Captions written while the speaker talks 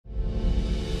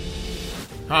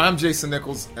Hi, I'm Jason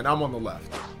Nichols, and I'm on the left.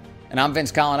 And I'm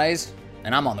Vince Colonnese,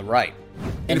 and I'm on the right.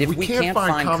 And if we can't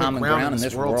find common ground in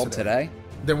this world today,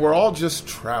 then we're all just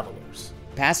travelers.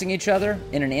 Passing each other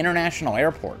in an international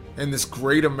airport. In this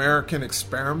great American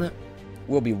experiment,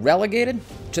 we'll be relegated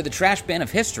to the trash bin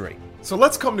of history. So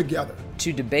let's come together.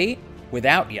 To debate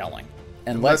without yelling.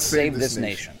 And let's save this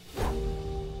nation.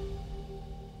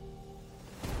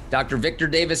 Dr. Victor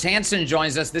Davis Hanson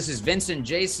joins us. This is Vincent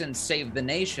Jason Save the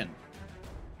Nation.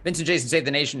 Vincent Jason Save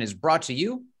the Nation is brought to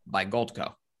you by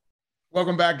Goldco.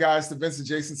 Welcome back, guys, to Vincent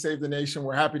Jason Save the Nation.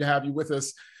 We're happy to have you with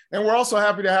us. And we're also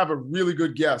happy to have a really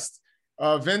good guest.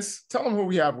 Vince, tell them who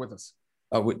we have with us.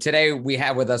 Today, we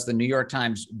have with us the New York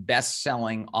Times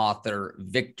best-selling author,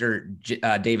 Victor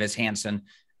Davis Hanson.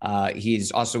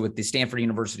 He's also with the Stanford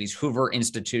University's Hoover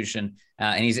Institution.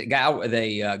 And he's out with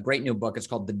a great new book. It's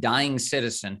called The Dying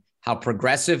Citizen: How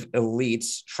Progressive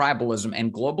Elites, Tribalism,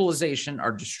 and Globalization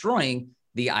Are Destroying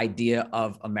the Idea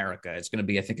of America. It's going to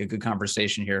be, I think, a good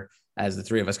conversation here as the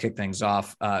three of us kick things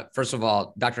off. First of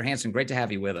all, Dr. Hanson, great to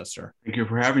have you with us, sir. Thank you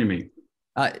for having me.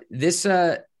 This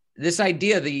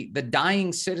idea, the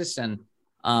dying citizen,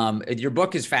 your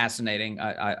book is fascinating.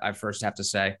 I first have to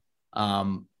say,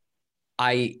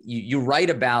 you write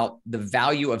about the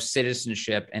value of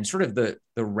citizenship and sort of the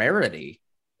rarity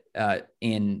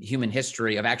in human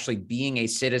history of actually being a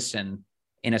citizen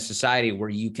in a society where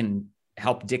you can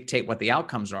help dictate what the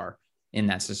outcomes are in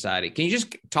that society. Can you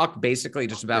just talk basically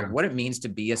just about what it means to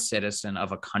be a citizen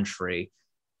of a country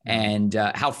and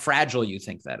how fragile you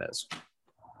think that is?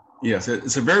 Yes,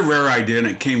 it's a very rare idea, and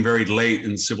it came very late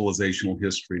in civilizational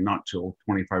history, not till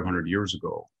 2,500 years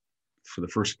ago. For the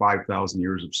first 5,000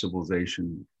 years of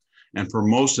civilization, and for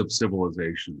most of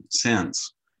civilization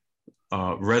since,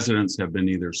 residents have been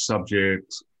either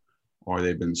subjects, or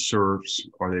they've been serfs,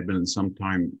 or they've been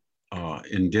sometime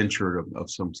indentured of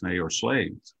some say, or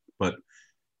slaves. But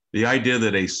the idea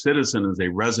that a citizen is a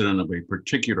resident of a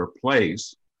particular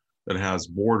place that has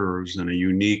borders and a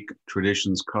unique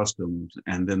traditions, customs,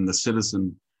 and then the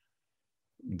citizens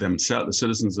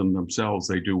themselves,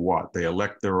 they do what? They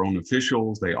elect their own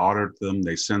officials, they audit them,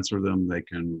 they censor them, they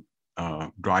can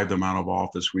drive them out of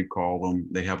office, recall them.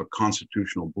 They have a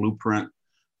constitutional blueprint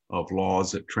of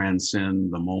laws that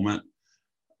transcend the moment.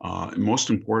 And most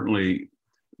importantly,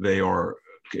 they are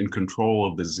in control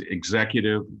of the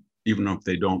executive, even if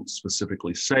they don't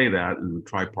specifically say that in a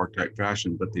tripartite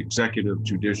fashion, but the executive,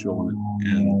 judicial,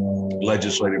 and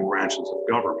legislative branches of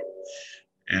government.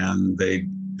 And they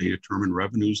determine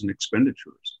revenues and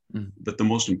expenditures. But the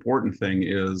most important thing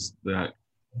is that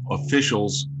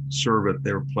officials serve at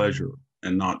their pleasure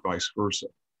and not vice versa.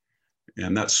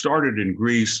 And that started in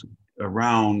Greece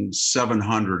around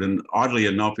 700. And oddly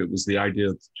enough, it was the idea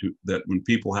that when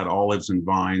people had olives and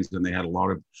vines and they had a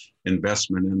lot of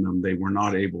investment in them, they were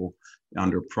not able,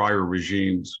 under prior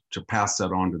regimes, to pass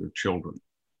that on to their children.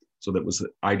 So that was the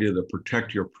idea to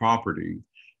protect your property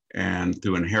and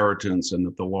through inheritance, and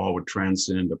that the law would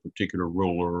transcend a particular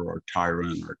ruler or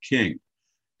tyrant or king.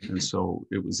 And so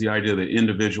it was the idea that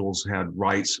individuals had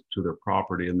rights to their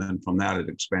property. And then from that, it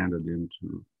expanded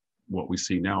into what we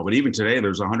see now. But even today,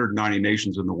 there's 190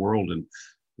 nations in the world, and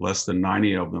less than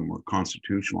 90 of them are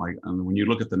constitutional. And when you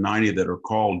look at the 90 that are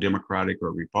called Democratic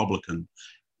or Republican,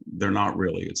 they're not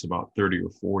really. It's about 30 or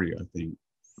 40, I think.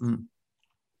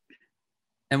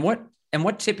 And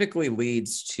what typically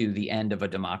leads to the end of a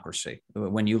democracy?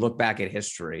 When you look back at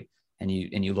history and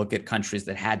you look at countries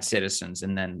that had citizens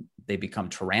and then they become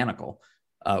tyrannical,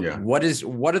 what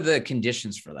are the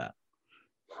conditions for that?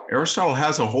 Aristotle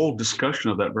has a whole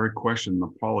discussion of that very question in the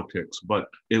Politics, but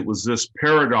it was this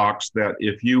paradox that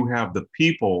if you have the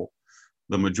people,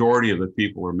 the majority of the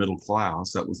people are middle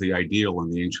class, that was the ideal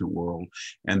in the ancient world,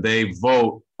 and they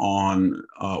vote on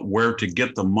where to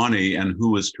get the money and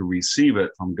who is to receive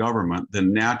it from government,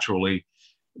 then naturally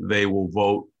they will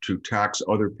vote to tax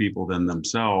other people than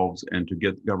themselves and to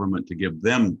get government to give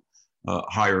them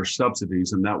higher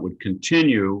subsidies. And that would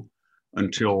continue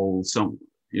until is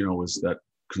that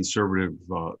conservative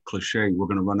cliche, we're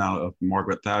going to run out of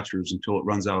Margaret Thatcher's until it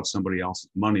runs out of somebody else's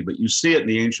money. But you see it in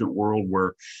the ancient world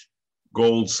where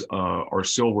gold's or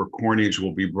silver coinage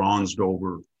will be bronzed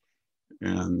over,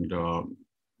 and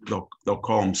they'll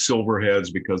call them silver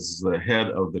heads because the head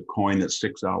of the coin that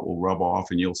sticks out will rub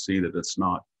off, and you'll see that it's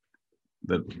not,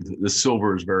 that the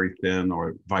silver is very thin,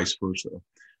 or vice versa.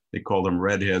 They call them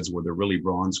red heads, where they're really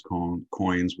bronze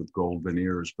coins with gold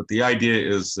veneers. But the idea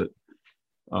is that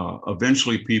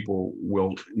eventually people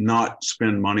will not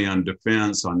spend money on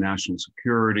defense, on national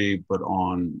security, but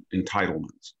on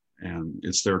entitlements. And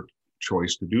it's their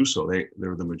choice to do so.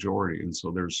 They're the majority. And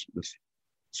so there's this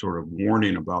sort of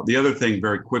warning about. The other thing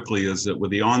very quickly is that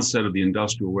with the onset of the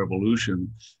Industrial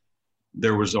Revolution,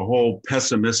 there was a whole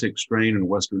pessimistic strain in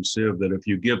Western Civ that if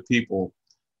you give people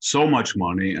so much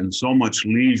money and so much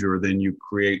leisure, then you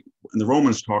create, and the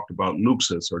Romans talked about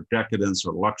luxus or decadence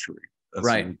or luxury. That's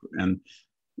right. And,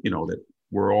 that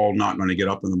we're all not going to get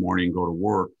up in the morning and go to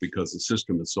work because the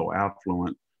system is so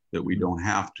affluent that we don't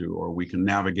have to, or we can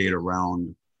navigate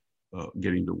around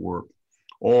getting to work.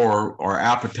 Or our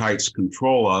appetites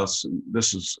control us. And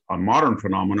this is a modern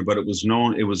phenomenon, but it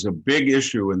was a big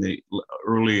issue in the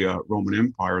early Roman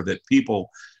Empire that people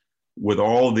with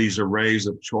all these arrays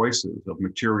of choices of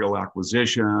material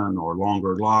acquisition or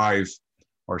longer life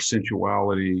or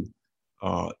sensuality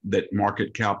that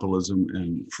market capitalism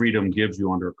and freedom gives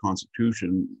you under a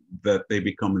constitution, that they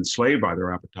become enslaved by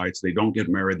their appetites. They don't get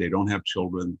married. They don't have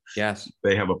children. Yes.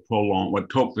 They have what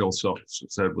Tocqueville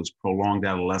said was prolonged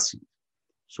adolescence,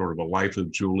 sort of a life of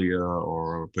Julia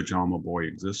or a pajama boy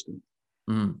existence.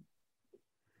 Mm.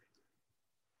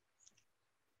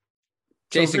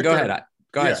 Jason, Victor, go ahead.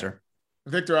 Go ahead, sir.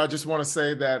 Victor, I just want to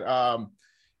say that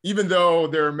even though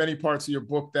there are many parts of your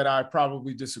book that I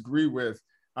probably disagree with,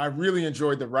 I really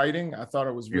enjoyed the writing. I thought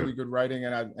it was really good writing.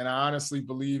 And I honestly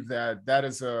believe that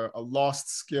is a lost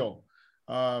skill.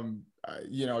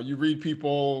 You read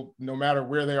people, no matter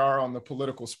where they are on the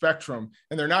political spectrum,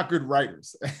 and they're not good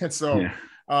writers. And so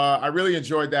I really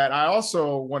enjoyed that. I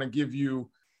also want to give you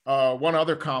one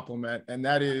other compliment, and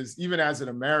that is, even as an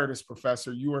emeritus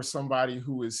professor, you are somebody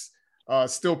who is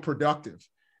still productive.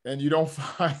 And you don't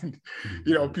find,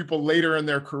 people later in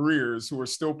their careers who are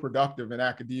still productive in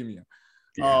academia.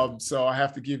 Yeah. So I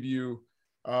have to give you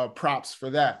props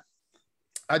for that.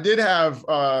 I did have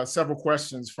several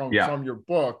questions from your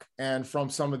book and from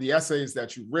some of the essays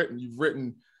that you've written. You've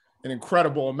written an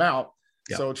incredible amount.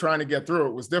 Yeah. So trying to get through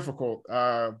it was difficult,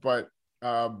 but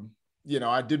I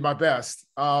did my best.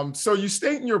 So you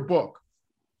state in your book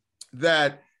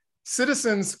that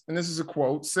citizens, and this is a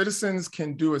quote, citizens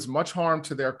can do as much harm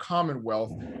to their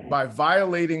commonwealth by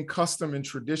violating custom and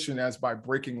tradition as by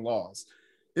breaking laws.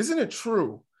 Isn't it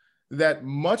true that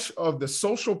much of the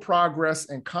social progress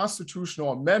and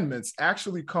constitutional amendments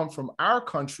actually come from our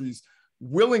country's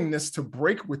willingness to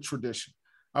break with tradition?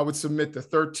 I would submit the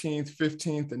 13th,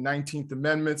 15th, and 19th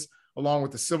Amendments, along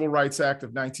with the Civil Rights Act of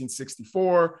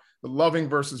 1964, the Loving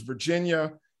versus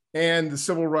Virginia, and the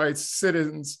civil rights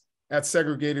citizens at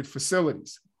segregated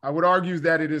facilities. I would argue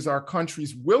that it is our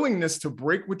country's willingness to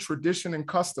break with tradition and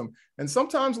custom, and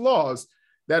sometimes laws,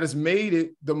 that has made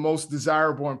it the most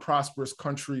desirable and prosperous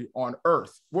country on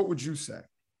earth. What would you say?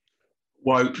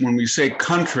 Well, when we say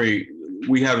country,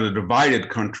 we have a divided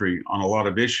country on a lot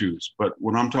of issues. But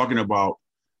when I'm talking about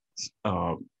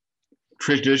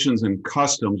traditions and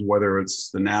customs, whether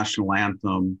it's the national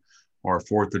anthem or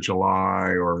 4th of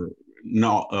July or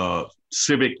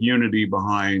civic unity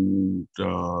behind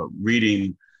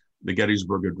reading the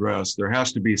Gettysburg Address, there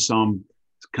has to be some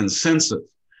consensus.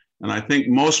 And I think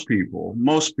most people,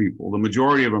 the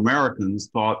majority of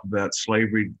Americans thought that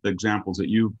slavery, the examples that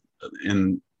you,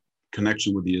 in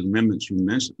connection with the amendments you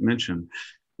mentioned,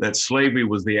 that slavery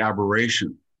was the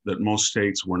aberration, that most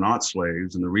states were not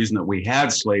slaves. And the reason that we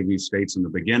had slavery states in the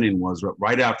beginning was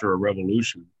right after a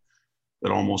revolution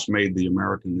that almost made the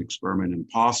American experiment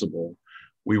impossible.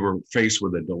 We were faced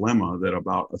with a dilemma that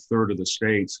about a third of the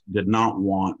states did not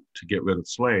want to get rid of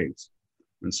slaves.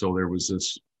 And so there was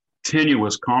this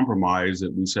tenuous compromise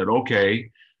that we said, okay,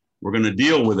 we're going to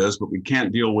deal with this, but we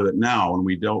can't deal with it now. And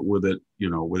we dealt with it,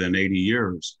 within 80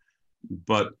 years.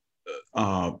 But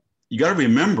you got to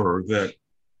remember that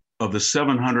of the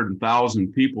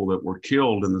 700,000 people that were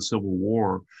killed in the Civil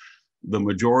War, the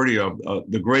majority of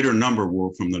the greater number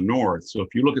were from the North. So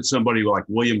if you look at somebody like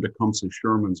William Tecumseh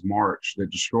Sherman's march that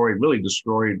really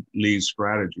destroyed Lee's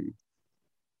strategy,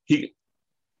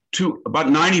 about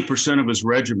 90% of his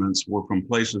regiments were from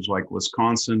places like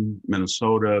Wisconsin,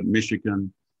 Minnesota,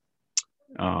 Michigan,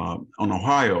 on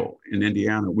Ohio, and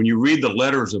Indiana. When you read the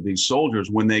letters of these soldiers,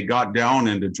 when they got down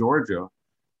into Georgia,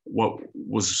 what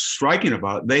was striking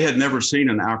about it, they had never seen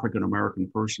an African-American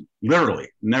person, literally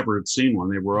never had seen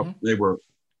one.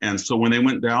 And so when they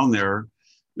went down there,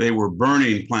 they were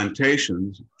burning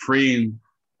plantations, freeing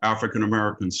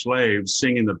African-American slaves,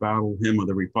 singing the battle hymn of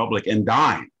the Republic, and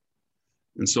dying.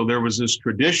 And so there was this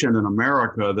tradition in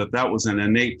America that was an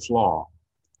innate flaw,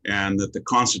 and that the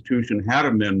Constitution had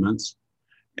amendments,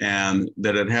 and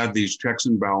that it had these checks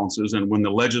and balances. And when the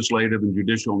legislative and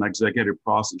judicial and executive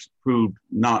process proved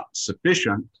not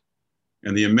sufficient,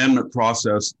 and the amendment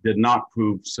process did not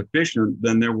prove sufficient,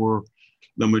 then there were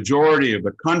the majority of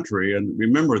the country. And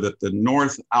remember that the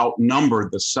North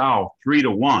outnumbered the South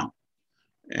 3-1.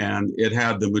 And it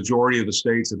had the majority of the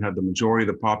states, it had the majority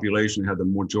of the population, it had the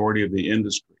majority of the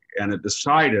industry. And it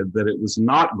decided that it was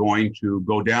not going to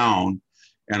go down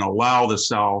and allow the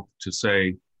South to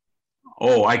say,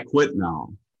 oh, I quit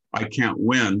now. I can't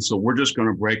win. So we're just going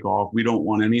to break off. We don't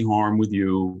want any harm with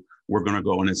you. We're going to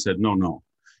go. And it said, no, no,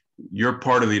 you're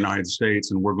part of the United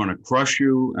States and we're going to crush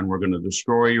you and we're going to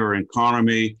destroy your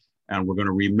economy and we're going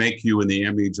to remake you in the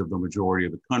image of the majority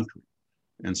of the country.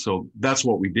 And so that's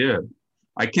what we did.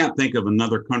 I can't think of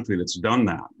another country that's done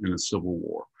that in a civil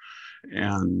war.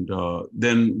 And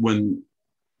then when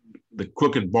the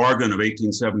crooked bargain of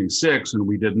 1876, and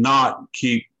we did not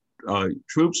keep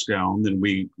troops down, then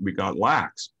we got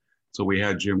lax. So we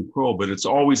had Jim Crow, but it's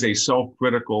always a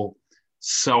self-critical,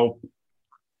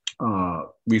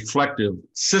 reflective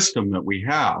system that we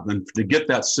have. And to get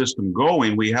that system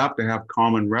going, we have to have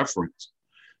common reference.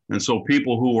 And so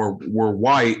people who were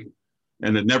white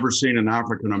and had never seen an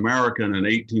African American in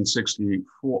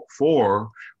 1864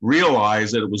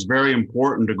 realized that it was very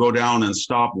important to go down and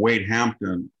stop Wade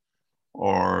Hampton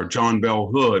or John Bell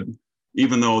Hood,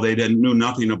 even though they knew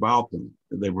nothing about them.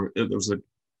 It was a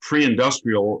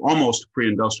pre-industrial, almost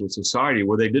pre-industrial society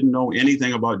where they didn't know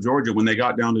anything about Georgia. When they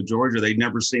got down to Georgia, they'd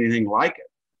never seen anything like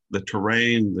it. The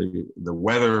terrain, the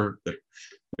weather,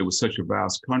 it was such a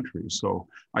vast country. So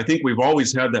I think we've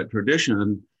always had that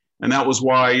tradition. And that was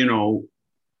why,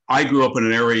 I grew up in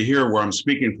an area here where I'm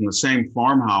speaking from the same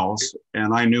farmhouse,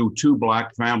 and I knew 2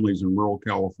 Black families in rural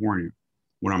California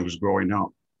when I was growing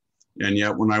up. And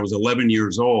yet when I was 11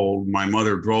 years old, my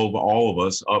mother drove all of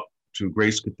us up to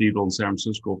Grace Cathedral in San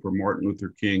Francisco for Martin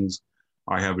Luther King's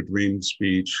I Have a Dream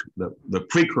speech, the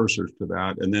precursors to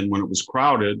that. And then when it was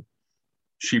crowded,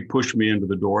 she pushed me into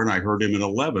the door and I heard him at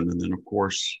 11. And then of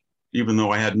course, even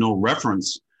though I had no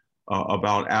reference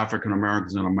about African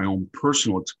Americans and my own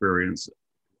personal experience,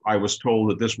 I was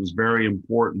told that this was very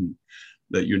important,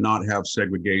 that you not have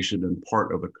segregation in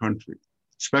part of the country,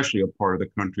 especially a part of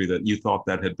the country that you thought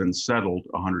that had been settled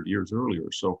 100 years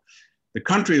earlier. So the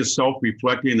country is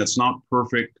self-reflecting. It's not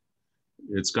perfect.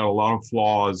 It's got a lot of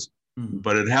flaws,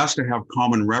 but it has to have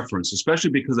common reference, especially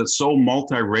because it's so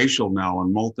multiracial now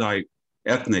and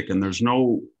multi-ethnic. And there's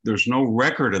no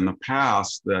record in the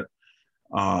past that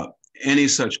any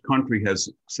such country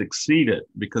has succeeded,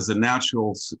 because the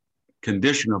natural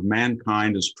condition of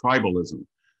mankind is tribalism,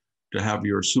 to have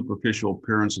your superficial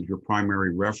appearance as your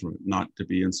primary reference, not to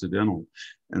be incidental.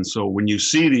 And so when you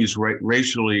see these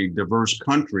racially diverse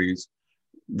countries,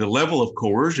 the level of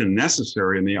coercion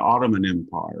necessary in the Ottoman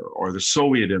Empire or the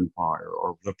Soviet Empire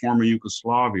or the former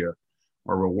Yugoslavia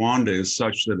or Rwanda is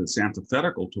such that it's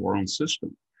antithetical to our own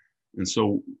system. And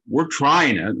so we're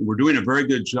trying it. We're doing a very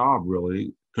good job,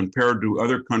 really, compared to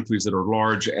other countries that are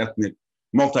large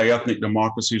multi-ethnic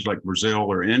democracies like Brazil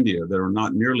or India that are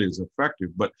not nearly as effective.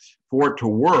 But for it to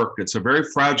work, it's a very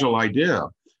fragile idea.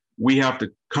 We have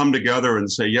to come together and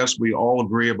say, yes, we all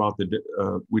agree about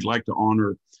we'd like to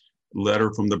honor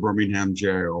letter from the Birmingham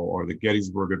jail or the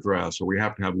Gettysburg Address, or we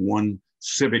have to have one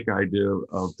civic idea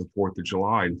of the 4th of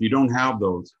July. And if you don't have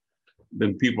those,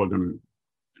 then people are going to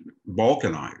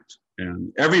balkanize,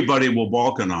 and everybody will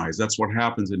balkanize. That's what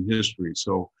happens in history.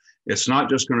 So it's not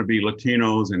just going to be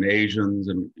Latinos and Asians,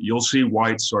 and you'll see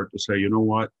whites start to say, you know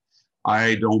what,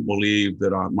 I don't believe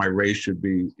that my race should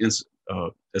be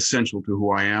essential to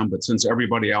who I am, but since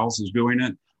everybody else is doing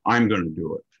it, I'm going to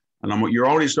do it. And you're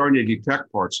already starting to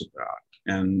detect parts of that.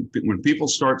 And when people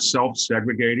start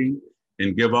self-segregating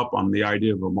and give up on the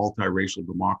idea of a multiracial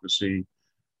democracy,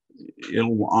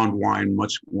 it'll unwind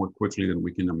much more quickly than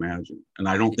we can imagine. And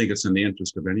I don't think it's in the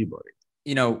interest of anybody.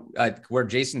 Where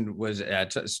Jason was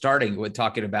starting with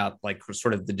talking about like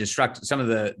sort of some of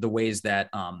the ways that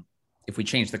if we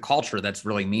change the culture, that's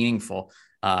really meaningful.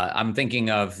 I'm thinking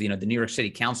of, the New York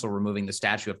City Council removing the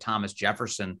statue of Thomas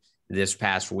Jefferson this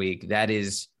past week. That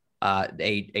is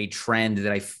a trend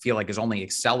that I feel like is only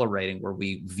accelerating, where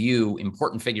we view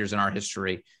important figures in our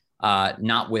history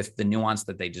not with the nuance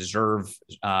that they deserve,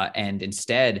 and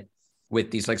instead with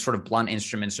these like sort of blunt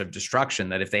instruments of destruction,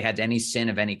 that if they had any sin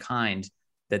of any kind,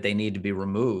 that they need to be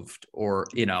removed, or,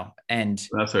 and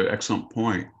that's an excellent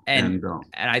point. And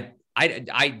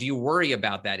I do you worry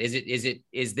about that? Is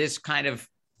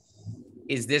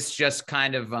this just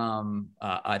kind of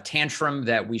a tantrum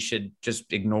that we should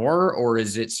just ignore, or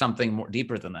is it something more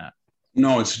deeper than that?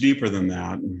 No, it's deeper than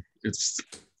that. It's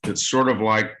sort of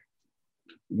like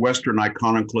Western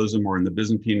iconoclasm, or in the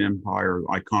Byzantine Empire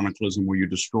iconoclasm, where you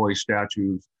destroy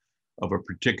statues of a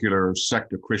particular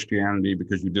sect of Christianity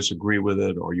because you disagree with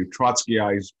it, or you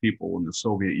Trotskyize people in the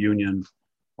Soviet Union,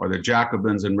 or the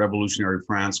Jacobins in revolutionary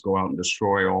France go out and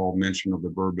destroy all mention of the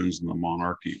Bourbons and the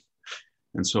monarchy.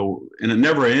 And so, and it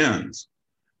never ends.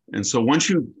 And so once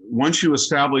you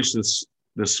establish this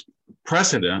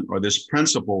precedent or this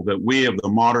principle that we of the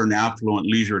modern affluent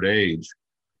leisured age,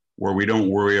 where we don't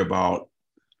worry about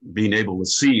being able to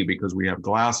see because we have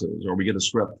glasses, or we get a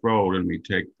strep throat and we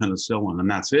take penicillin and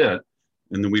that's it.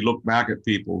 And then we look back at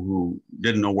people who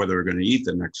didn't know whether they're going to eat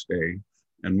the next day,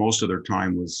 and most of their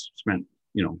time was spent,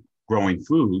 growing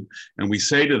food. And we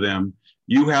say to them,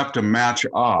 you have to match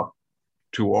up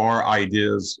to our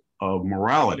ideas of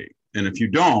morality. And if you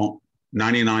don't,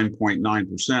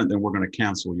 99.9%, then we're going to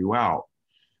cancel you out.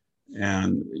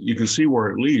 And you can see where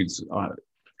it leads.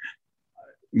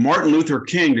 Martin Luther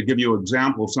King, to give you an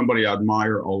example of somebody I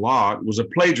admire a lot, was a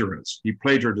plagiarist. He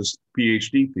plagiarized his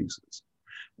PhD thesis.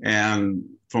 And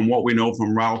from what we know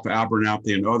from Ralph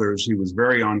Abernathy and others, he was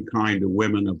very unkind to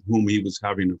women of whom he was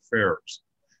having affairs.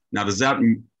 Now, does that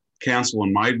cancel,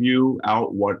 in my view,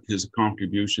 out what his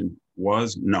contribution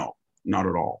was? No, not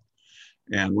at all.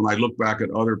 And when I look back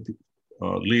at other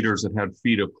leaders that had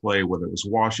feet of clay, whether it was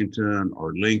Washington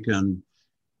or Lincoln,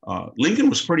 Lincoln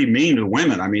was pretty mean to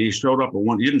women. I mean, he didn't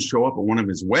show up at one of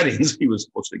his weddings. He was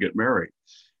supposed to get married.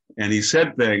 And he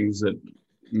said things that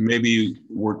maybe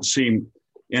seem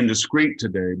indiscreet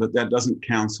today, but that doesn't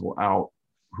cancel out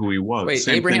who he was. Wait,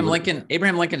 Abraham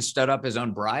Lincoln stood up his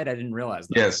own bride? I didn't realize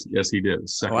that. Yes, he did.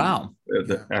 Wow.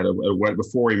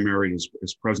 Before he married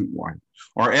his present wife.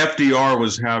 Or FDR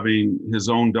was having his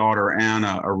own daughter,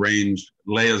 Anna, arrange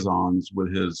liaisons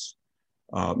with his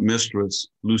mistress,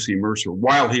 Lucy Mercer,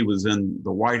 while he was in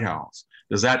the White House.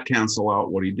 Does that cancel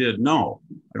out what he did? No,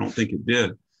 I don't think it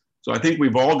did. So I think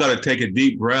we've all got to take a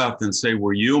deep breath and say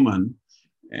we're human,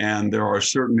 and there are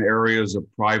certain areas of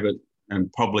private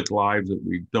and public lives that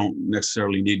we don't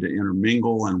necessarily need to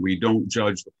intermingle, and we don't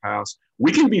judge the past.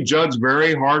 We can be judged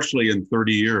very harshly in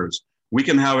 30 years. We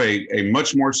can have a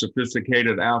much more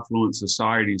sophisticated, affluent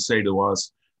society say to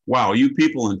us, wow, you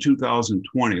people in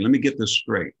 2020, let me get this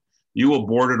straight. You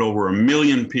aborted over 1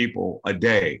 million people a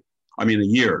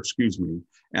year,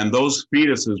 and those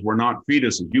fetuses were not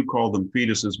fetuses. You call them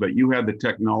fetuses, but you had the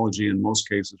technology in most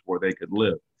cases where they could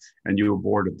live, and you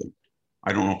aborted them.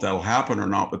 I don't know if that'll happen or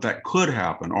not, but that could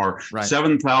happen. Or right.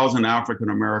 7,000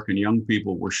 African-American young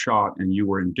people were shot and you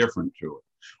were indifferent to it.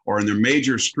 Or in the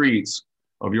major streets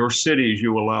of your cities,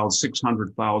 you allowed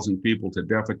 600,000 people to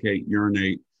defecate,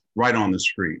 urinate right on the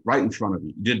street, right in front of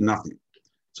you. You did nothing.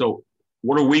 So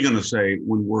what are we going to say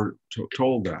when we're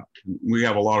told that? We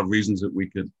have a lot of reasons that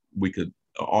we could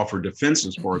offer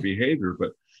defenses for our behavior,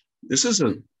 but this is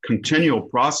a continual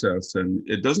process, and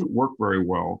it doesn't work very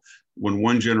well when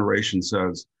one generation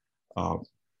says,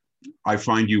 I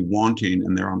find you wanting,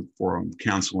 and therefore I'm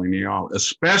canceling you out,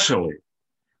 especially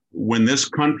when this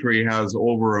country has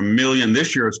over 1 million.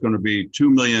 This year it's going to be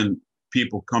 2 million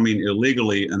people coming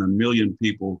illegally and 1 million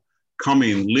people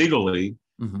coming legally.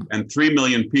 Mm-hmm. And 3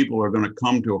 million people are going to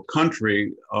come to a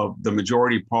country of the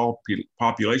majority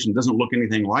population doesn't look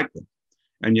anything like them.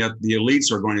 And yet the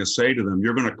elites are going to say to them,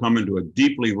 you're going to come into a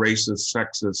deeply racist,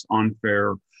 sexist,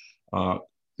 unfair,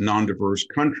 non-diverse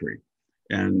country.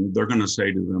 And they're going to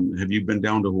say to them, have you been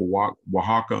down to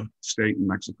Oaxaca state in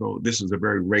Mexico? This is a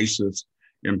very racist,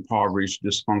 impoverished,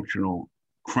 dysfunctional,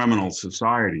 criminal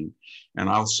society. And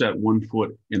I'll set one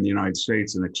foot in the United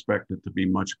States and expect it to be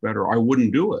much better. I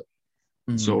wouldn't do it.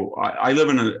 Mm-hmm. So I live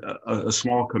in a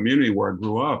small community where I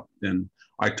grew up, and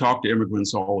I talk to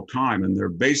immigrants all the time, and their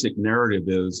basic narrative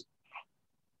is,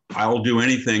 I'll do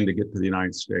anything to get to the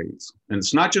United States. And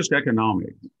it's not just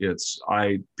economic.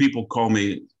 People call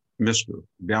me Mr.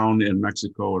 Down in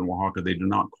Mexico and Oaxaca, they do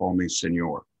not call me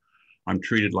Senor. I'm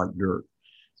treated like dirt.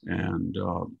 And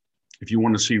if you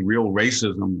want to see real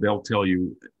racism, they'll tell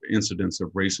you incidents of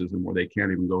racism where they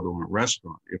can't even go to a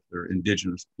restaurant if they're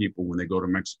indigenous people when they go to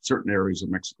certain areas of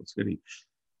Mexico City.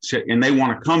 And they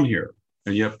want to come here.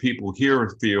 And yet people here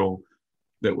feel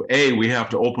that, we have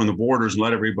to open the borders and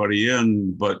let everybody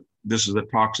in, but this is a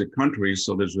toxic country,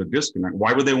 so there's a disconnect.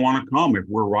 Why would they want to come if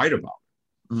we're right about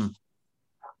it? Mm-hmm.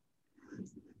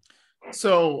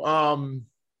 So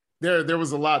there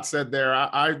was a lot said there.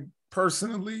 I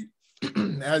personally,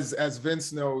 as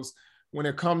Vince knows, when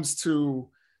it comes to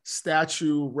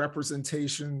statue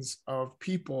representations of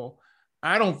people,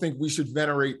 I don't think we should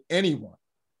venerate anyone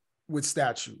with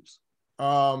statues.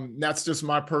 That's just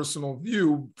my personal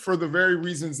view, for the very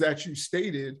reasons that you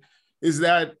stated, is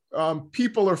that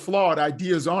people are flawed,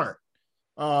 ideas aren't.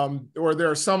 Or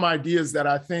there are some ideas that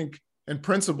I think and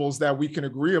principles that we can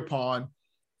agree upon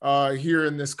here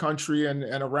in this country and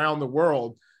around the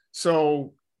world.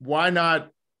 So why not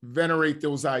venerate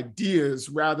those ideas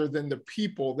rather than the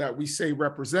people that we say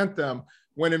represent them,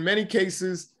 when in many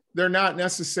cases, they're not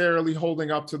necessarily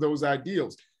holding up to those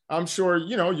ideals. I'm sure,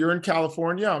 you're in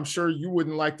California. I'm sure you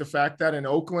wouldn't like the fact that in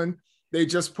Oakland, they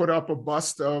just put up a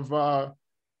bust of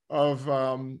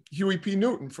Huey P.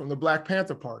 Newton from the Black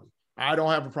Panther Party. I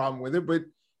don't have a problem with it, but,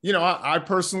 I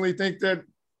personally think that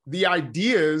the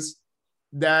ideas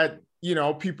that,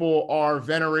 people are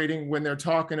venerating when they're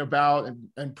talking about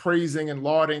and praising and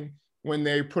lauding when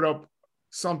they put up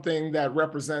something that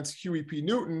represents Huey P.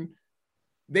 Newton,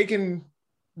 they can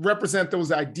represent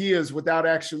those ideas without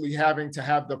actually having to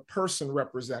have the person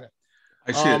represented.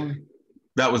 I see.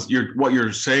 That was what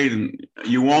you're saying.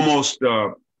 You almost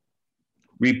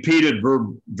repeated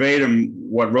verbatim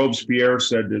what Robespierre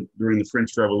said during the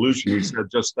French Revolution. He said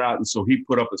just that. And so he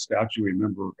put up a statue,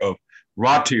 remember, of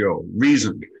ratio,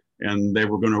 reason. And they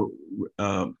were going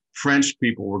to, French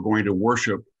people were going to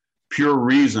worship pure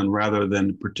reason rather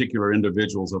than particular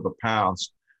individuals of the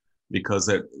past,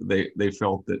 because they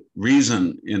felt that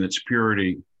reason in its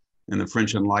purity and the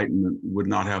French Enlightenment would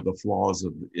not have the flaws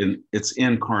of its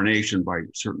incarnation by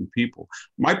certain people.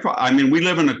 We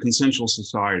live in a consensual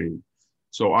society.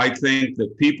 So I think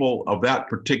that people of that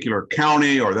particular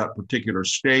county or that particular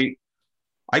state,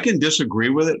 I can disagree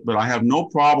with it, but I have no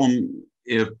problem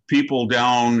if people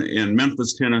down in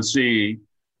Memphis, Tennessee,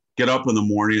 get up in the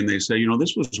morning and they say,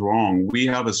 this was wrong. We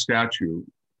have a statue.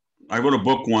 I wrote a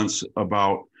book once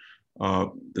about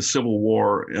the Civil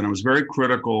War, and I was very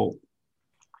critical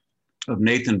of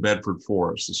Nathan Bedford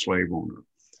Forrest, the slave owner.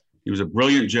 He was a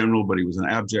brilliant general, but he was an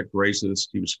abject racist.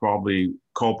 He was probably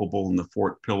culpable in the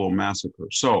Fort Pillow massacre.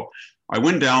 So I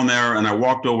went down there and I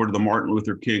walked over to the Martin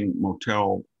Luther King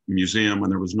Motel Museum,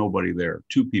 and there was nobody there,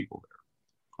 2 people there.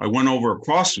 I went over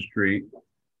across the street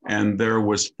and there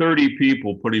was 30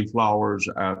 people putting flowers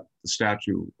at the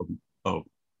statue of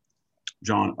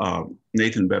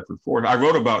Nathan Bedford Forrest. I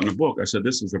wrote about in the book, I said,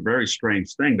 this is a very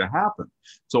strange thing to happen.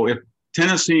 So if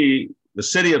Tennessee, the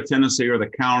city of Tennessee or the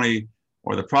county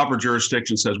or the proper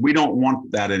jurisdiction says, we don't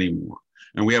want that anymore,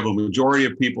 and we have a majority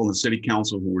of people in the city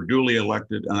council who were duly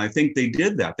elected, and I think they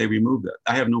did that, they removed it.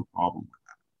 I have no problem with that.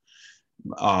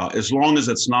 As long as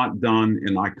it's not done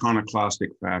in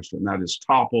iconoclastic fashion, that is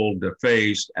toppled,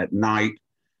 defaced at night.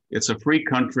 It's a free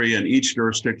country and each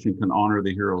jurisdiction can honor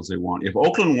the heroes they want. If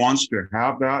Oakland wants to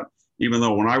have that, even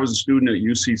though when I was a student at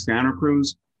UC Santa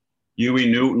Cruz,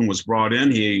 Huey Newton was brought in.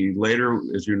 He later,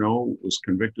 as you know, was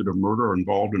convicted of murder or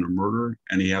involved in a murder,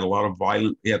 and he had a lot of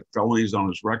he had felonies on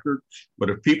his record.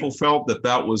 But if people felt that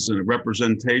that was a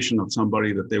representation of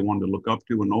somebody that they wanted to look up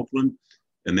to in Oakland,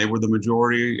 and they were the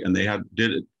majority, and they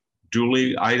did it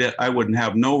duly, I wouldn't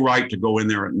have no right to go in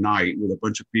there at night with a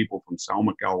bunch of people from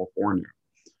Selma, California,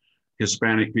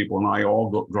 Hispanic people, and I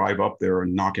all drive up there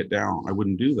and knock it down. I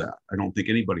wouldn't do that. I don't think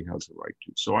anybody has the right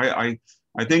to. So I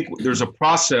think there's a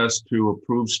process to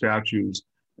approve statues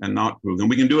and not approve them.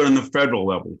 We can do it on the federal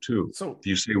level too. So if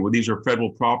you say, well, these are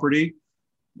federal property,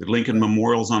 the Lincoln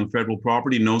Memorial's on federal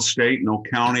property, no state, no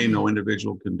county, no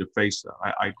individual can deface that.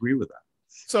 I agree with that.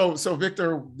 So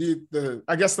Victor,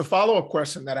 I guess the follow-up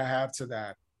question that I have to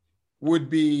that would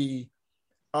be,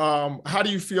 how do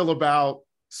you feel about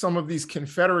some of these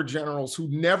Confederate generals who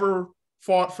never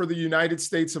fought for the United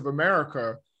States of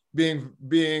America being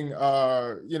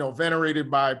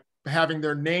venerated by having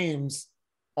their names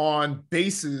on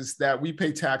bases that we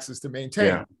pay taxes to maintain?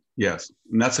 Yeah, yes,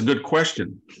 and that's a good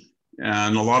question.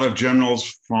 And a lot of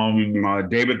generals from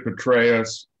David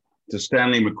Petraeus to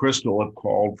Stanley McChrystal have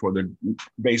called for the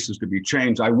bases to be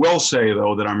changed. I will say,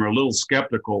 though, that I'm a little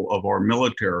skeptical of our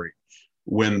military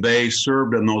when they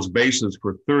served in those bases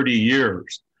for 30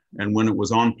 years. And when it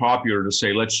was unpopular to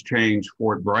say, let's change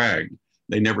Fort Bragg,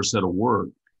 they never said a word.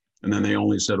 And then they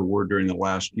only said a word during the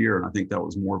last year. And I think that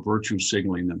was more virtue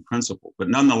signaling than principle. But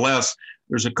nonetheless,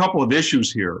 there's a couple of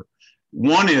issues here.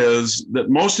 One is that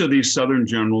most of these Southern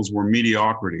generals were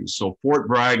mediocrities. So Fort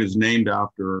Bragg is named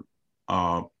after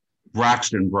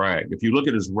Braxton Bragg. If you look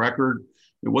at his record,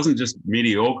 it wasn't just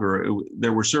mediocre.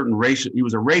 There were certain he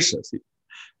was a racist.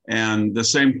 And the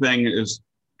same thing is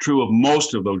true of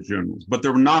most of those generals, but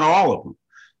there were not all of them.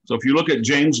 So if you look at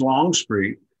James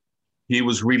Longstreet, he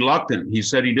was reluctant. He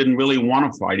said he didn't really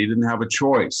want to fight. He didn't have a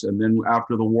choice. And then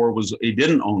after the war he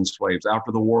didn't own slaves.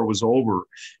 After the war was over,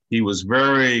 he was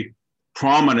very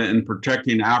prominent in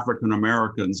protecting African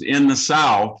Americans in the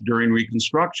South during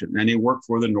Reconstruction. And he worked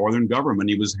for the Northern government.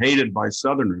 He was hated by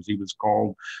Southerners. He was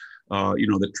called,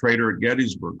 the traitor at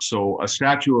Gettysburg. So a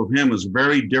statue of him is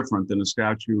very different than a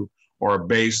statue or a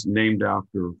base named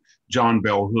after John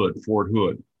Bell Hood, Fort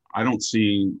Hood. I don't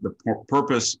see the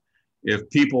purpose if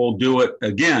people do it,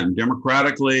 again,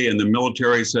 democratically, and the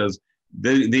military says,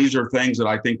 these are things that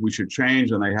I think we should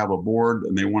change, and they have a board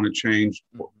and they want to change.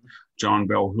 John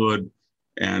Bell Hood,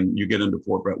 and you get into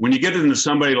Fort Bragg. When you get into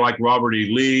somebody like Robert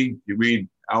E. Lee, you read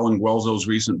Alan Guelzo's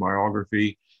recent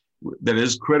biography that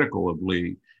is critical of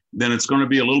Lee, then it's going to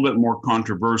be a little bit more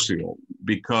controversial,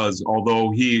 because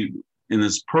although he, in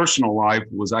his personal life,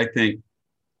 was, I think,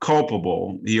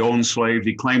 culpable. He owned slaves.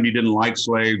 He claimed he didn't like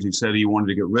slaves. He said he wanted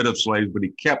to get rid of slaves, but he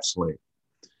kept slaves.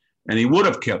 And he would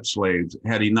have kept slaves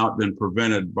had he not been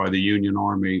prevented by the Union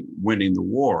Army winning the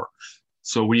war.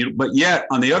 So but yet,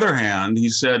 on the other hand, he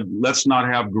said, let's not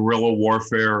have guerrilla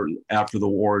warfare after the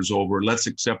war is over. Let's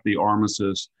accept the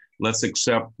armistice. Let's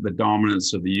accept the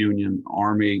dominance of the Union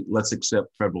Army. Let's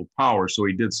accept federal power. So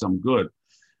he did some good.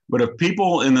 But if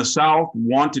people in the South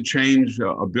want to change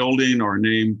a building or a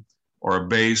name or a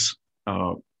base,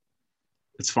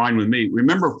 it's fine with me.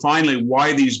 Remember finally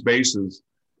why these bases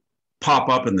pop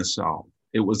up in the South.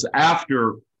 It was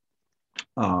after,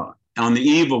 on the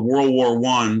eve of World War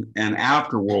I and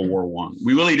after World War I.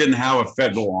 We really didn't have a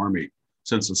federal army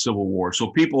since the Civil War.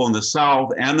 So people in the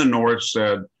South and the North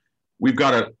said, we've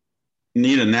got to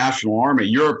need a national army.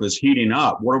 Europe is heating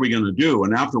up. What are we going to do?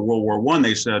 And after World War I,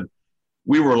 they said,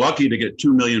 we were lucky to get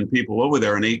 2 million people over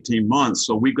there in 18 months.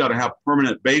 So we've got to have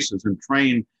permanent bases and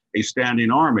train a standing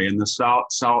army. And the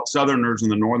Southerners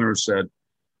and the Northerners said,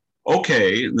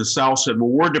 okay. And the South said,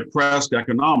 well, we're depressed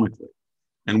economically,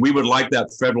 and we would like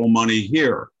that federal money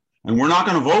here. And we're not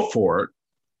going to vote for it.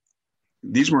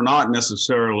 These were not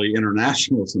necessarily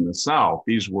internationalists in the South.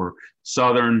 These were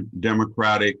Southern,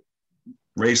 democratic,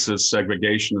 racist,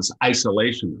 segregationists,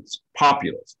 isolationists,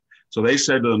 populists. So they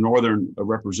said to the Northern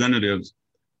representatives,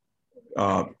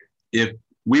 if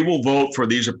we will vote for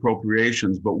these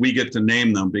appropriations, but we get to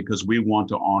name them because we want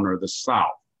to honor the South.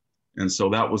 And so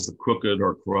that was the crooked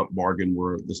or corrupt bargain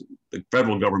where the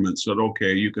federal government said,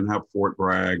 okay, you can have Fort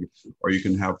Bragg or you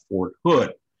can have Fort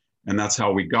Hood. And that's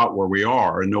how we got where we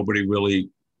are. And nobody really,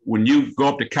 when you go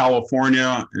up to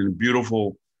California and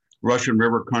beautiful Russian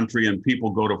River country and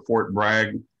people go to Fort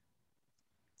Bragg,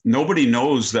 nobody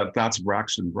knows that that's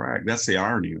Braxton Bragg. That's the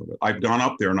irony of it. I've gone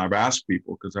up there and I've asked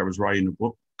people, because I was writing a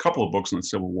couple of books on the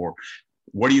Civil War.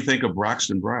 What do you think of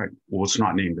Braxton Bragg? Well, it's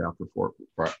not named after Fort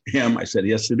Bragg. Him. I said,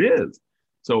 yes, it is.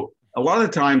 So a lot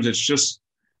of times it's just,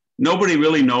 nobody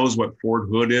really knows what Fort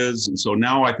Hood is. And so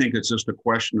now I think it's just a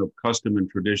question of custom and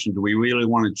tradition. Do we really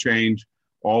want to change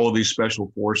all of these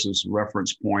special forces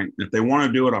reference point? If they want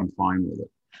to do it, I'm fine with it.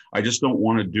 I just don't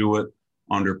want to do it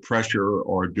under pressure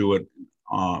or do it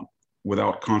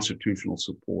without constitutional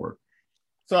support.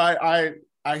 So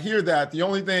I hear that. The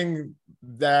only thing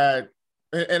that,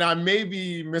 and I may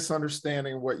be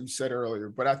misunderstanding what you said earlier,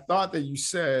 but I thought that you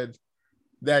said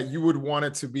that you would want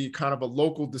it to be kind of a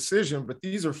local decision, but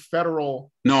these are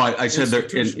federal. No, I said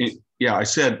that. Yeah, I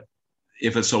said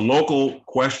if it's a local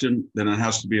question, then it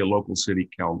has to be a local city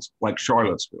council, like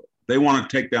Charlottesville. They want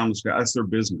to take down the state. That's their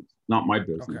business, not my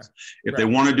business. Okay. If they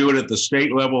want to do it at the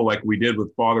state level, like we did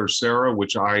with Father Sarah,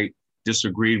 which I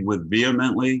disagreed with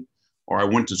vehemently, or I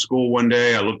went to school one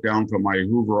day, I looked down from my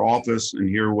Hoover office, and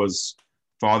here was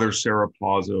Father Sarah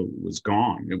Plaza was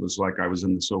gone. It was like I was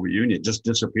in the Soviet Union. It just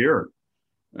disappeared.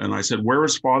 And I said, where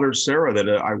is Father Sarah? That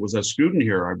I was a student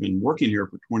here. I've been working here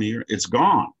for 20 years. It's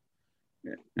gone.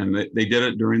 And they did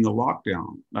it during the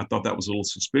lockdown. I thought that was a little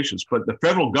suspicious, but the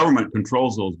federal government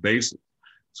controls those bases.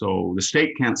 So the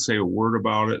state can't say a word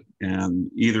about it,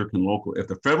 and either can local. If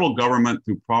the federal government,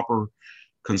 through proper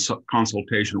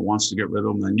consultation, wants to get rid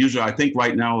of them, then usually, I think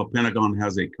right now the Pentagon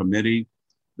has a committee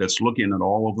that's looking at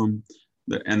all of them,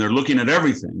 and they're looking at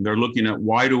everything. They're looking at,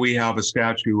 why do we have a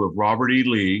statue of Robert E.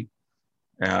 Lee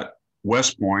at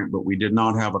West Point, but we did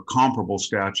not have a comparable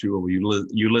statue of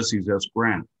Ulysses S.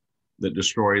 Grant that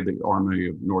destroyed the Army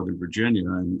of Northern Virginia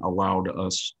and allowed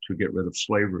us to get rid of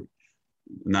slavery.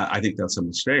 And I think that's a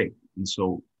mistake. And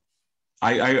so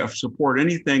I support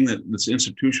anything that's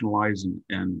institutionalized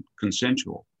and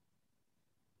consensual.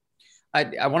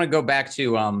 I want to go back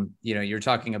to, you're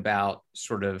talking about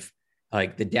sort of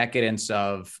like the decadence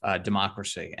of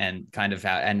democracy and kind of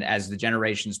how, and as the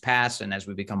generations pass and as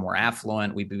we become more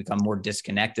affluent, we become more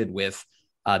disconnected with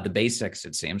the basics,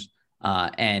 it seems.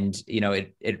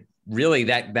 It really,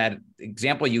 that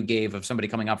example you gave of somebody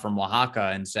coming up from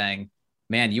Oaxaca and saying,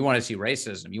 man, you want to see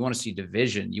racism, you want to see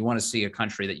division, you want to see a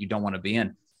country that you don't want to be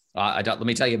in. Let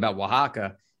me tell you about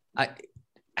Oaxaca.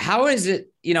 How is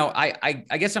it,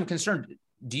 I guess I'm concerned.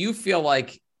 Do you feel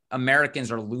like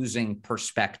Americans are losing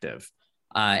perspective?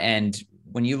 And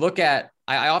when you look at,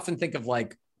 I often think of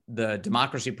like the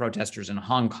democracy protesters in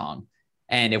Hong Kong.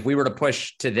 And if we were to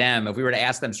push to them, if we were to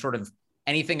ask them sort of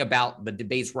anything about the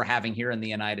debates we're having here in the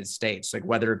United States, like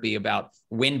whether it be about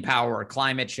wind power or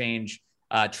climate change,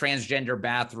 transgender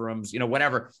bathrooms,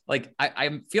 whatever. Like,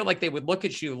 I feel like they would look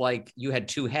at you like you had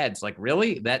two heads. Like,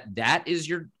 really? That is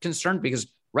your concern?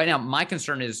 Because right now, my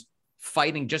concern is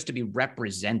fighting just to be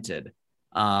represented.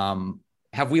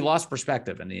 Have we lost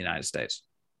perspective in the United States?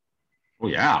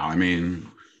 Well, yeah. I mean,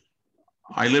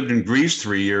 I lived in Greece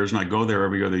 3 years, and I go there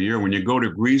every other year. When you go to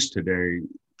Greece today,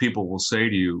 people will say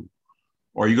to you,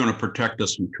 are you going to protect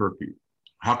us from Turkey?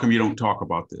 How come you don't talk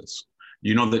about this?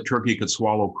 You know that Turkey could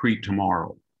swallow Crete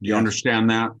tomorrow. Do you understand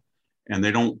that? And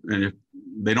if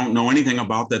they don't know anything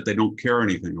about that, they don't care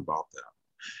anything about that.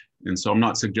 And so I'm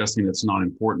not suggesting it's not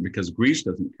important because Greece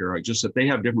doesn't care. It's just that they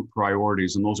have different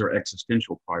priorities, and those are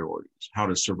existential priorities, how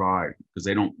to survive, because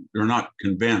they're not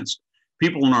convinced.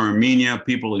 People in Armenia,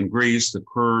 people in Greece, the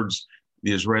Kurds,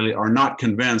 the Israeli are not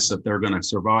convinced that they're going to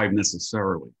survive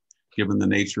necessarily, given the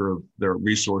nature of their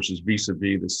resources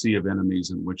vis-a-vis the sea of enemies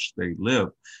in which they live.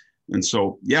 And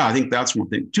so, yeah, I think that's one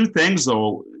thing. Two things,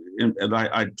 though, and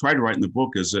I tried to write in the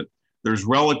book, is that there's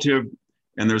relative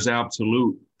and there's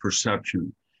absolute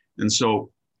perception. And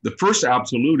so the first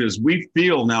absolute is we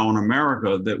feel now in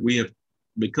America that we have,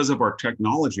 because of our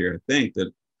technology, I think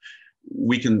that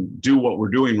we can do what we're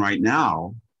doing right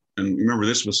now. And remember,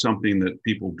 this was something that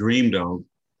people dreamed of,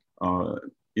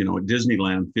 at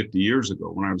Disneyland 50 years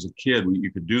ago. When I was a kid,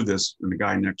 you could do this in the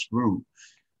guy next room.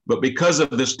 But because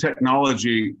of this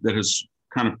technology that has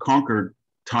kind of conquered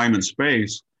time and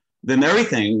space, then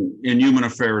everything in human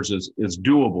affairs is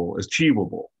doable,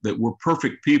 achievable, that we're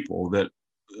perfect people, that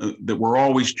we're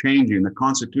always changing. The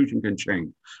Constitution can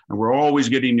change, and we're always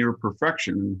getting near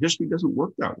perfection. And history doesn't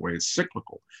work that way. It's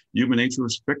cyclical. Human nature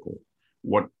is fickle.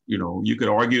 You could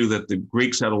argue that the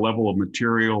Greeks had a level of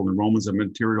material and the Romans had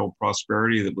material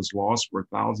prosperity that was lost for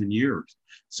 1,000 years.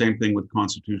 Same thing with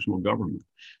constitutional government.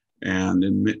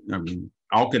 And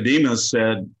Alcibiades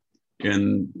said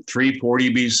in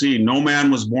 340 BC, no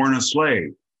man was born a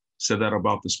slave. Said that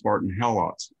about the Spartan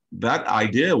helots. That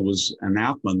idea was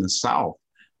anathema in the South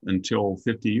until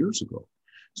 50 years ago.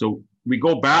 So we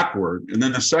go backward. And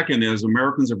then the second is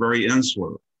Americans are very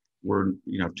insular. We're,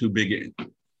 two big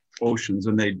oceans,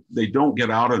 and they don't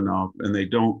get out enough, and they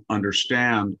don't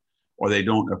understand or they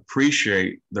don't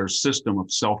appreciate their system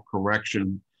of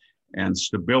self-correction and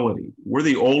stability. We're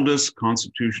the oldest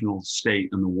constitutional state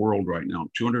in the world right now,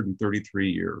 233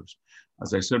 years.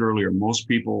 As I said earlier, most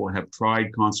people have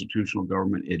tried constitutional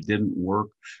government. It didn't work.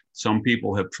 Some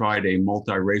people have tried a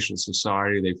multiracial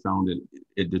society. They found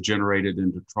it degenerated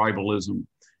into tribalism.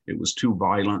 It was too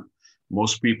violent.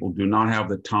 Most people do not have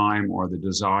the time or the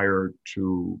desire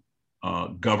to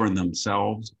govern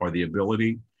themselves or the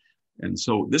ability. And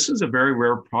so this is a very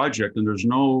rare project, and there's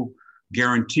no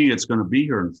guarantee it's going to be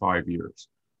here in 5 years.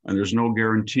 And there's no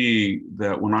guarantee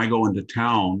that when I go into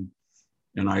town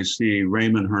and I see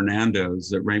Raymond Hernandez,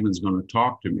 that Raymond's going to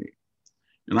talk to me.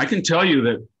 And I can tell you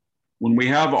that when we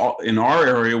have, in our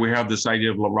area, we have this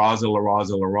idea of La Raza, La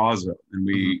Raza, La Raza. And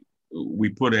we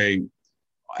put a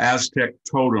Aztec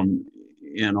totem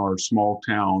in our small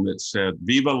town that said,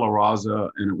 Viva La Raza.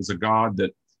 And it was a god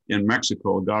that in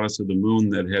Mexico, a goddess of the moon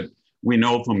that we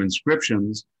know from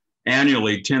inscriptions,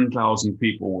 annually 10,000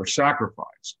 people were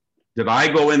sacrificed. Did I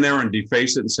go in there and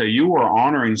deface it and say, you are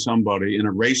honoring somebody in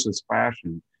a racist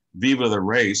fashion, viva the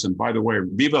race? And by the way,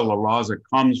 Viva La Raza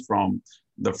comes from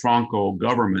the Franco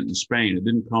government in Spain. It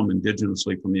didn't come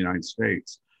indigenously from the United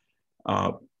States.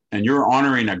 And you're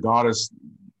honoring a goddess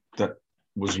that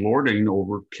was lording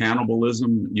over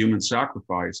cannibalism, human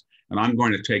sacrifice, and I'm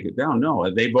going to take it down. No,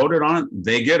 they voted on it,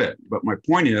 they get it. But my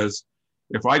point is,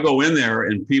 if I go in there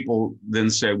and people then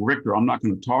say, Richter, I'm not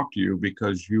going to talk to you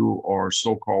because you are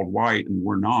so-called white and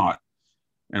we're not,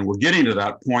 and we're getting to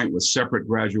that point with separate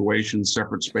graduations,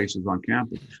 separate spaces on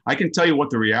campus, I can tell you what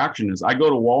the reaction is. I go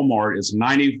to Walmart, it's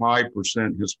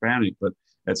 95% Hispanic, but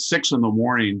at 6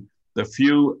 a.m, the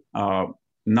few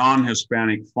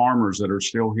non-Hispanic farmers that are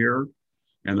still here,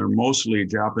 and they're mostly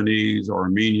Japanese or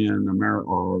Armenian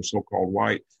or so-called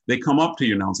white, they come up to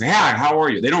you now and say, hi, how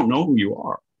are you? They don't know who you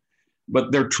are.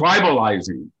 But they're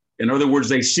tribalizing. In other words,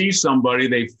 they see somebody,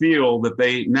 they feel that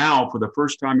they now, for the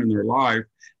first time in their life,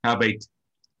 have a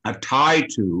tie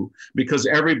to, because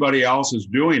everybody else is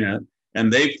doing it,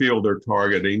 and they feel they're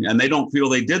targeting, and they don't feel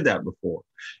they did that before.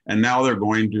 And now they're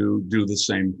going to do the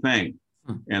same thing.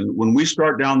 And when we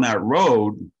start down that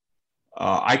road,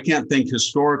 I can't think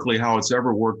historically how it's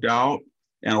ever worked out,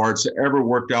 or it's ever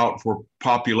worked out for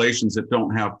populations that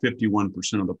don't have 51%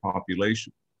 of the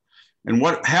population. And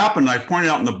what happened, I pointed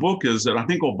out in the book, is that I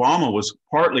think Obama was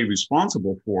partly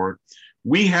responsible for it,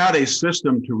 We had a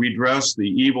system to redress the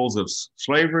evils of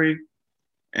slavery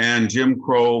and Jim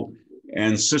Crow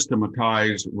and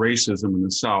systematized racism in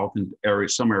the South and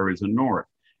some areas in the North.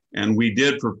 And we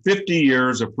did for 50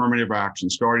 years affirmative action,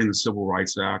 starting the Civil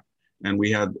Rights Act. And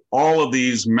we had all of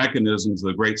these mechanisms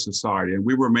of the Great Society. And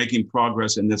we were making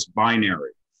progress in this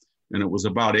binary. And it was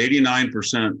about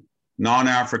 89%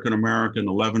 non-African American,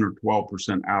 11 or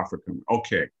 12% African.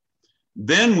 Okay.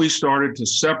 Then we started to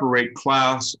separate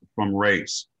class from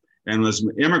race. And as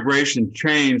immigration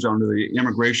changed under the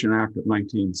Immigration Act of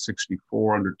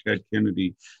 1964 under Ted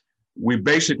Kennedy, we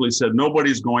basically said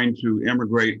nobody's going to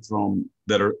immigrate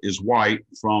is white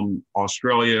from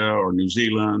Australia or New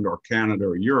Zealand or Canada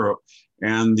or Europe.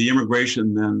 And the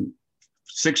immigration then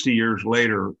 60 years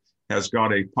later has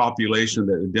got a population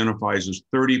that identifies as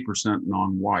 30%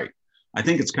 non-white. I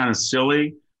think it's kind of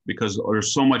silly because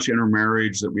there's so much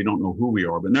intermarriage that we don't know who we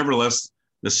are. But nevertheless,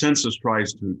 the census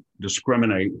tries to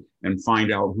discriminate and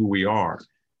find out who we are.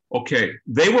 Okay,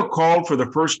 they were called for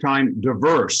the first time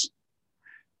diverse.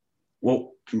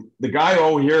 Well, the guy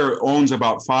over here owns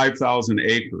about 5,000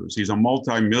 acres. He's a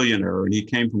multimillionaire and he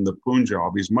came from the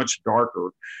Punjab. He's much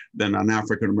darker than an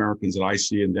African-Americans that I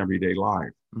see in everyday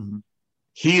life. Mm-hmm.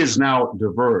 He is now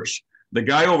diverse. The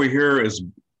guy over here is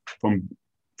from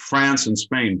France and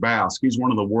Spain, Basque. He's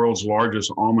one of the world's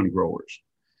largest almond growers.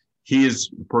 He is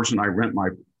the person I rent my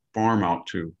farm out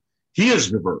to. He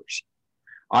is diverse.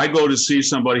 I go to see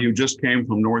somebody who just came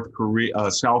from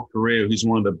South Korea. He's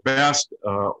one of the best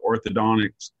oral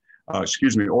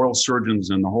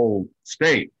surgeons in the whole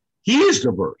state. He is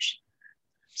diverse.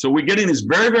 So we're getting these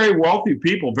very, very wealthy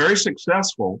people, very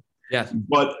successful. Yes.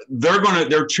 But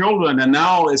they're children, and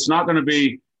now it's not going to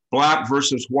be Black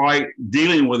versus white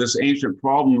dealing with this ancient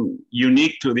problem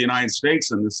unique to the United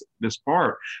States in this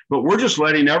part. But we're just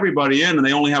letting everybody in, and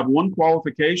they only have one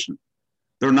qualification.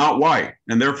 They're not white,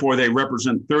 and therefore they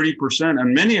represent 30%.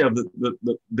 And many of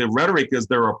the rhetoric is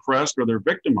they're oppressed or they're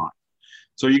victimized.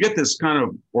 So you get this kind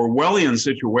of Orwellian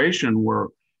situation where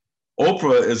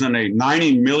Oprah is in a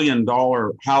 $90 million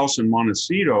house in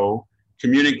Montecito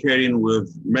communicating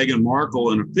with Meghan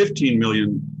Markle in a $15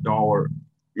 million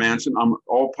mansion.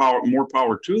 More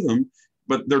power to them,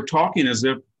 but they're talking as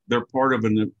if they're part of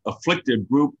an afflicted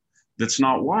group that's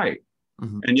not white.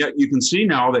 Mm-hmm. And yet you can see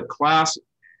now that class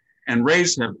and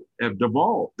race have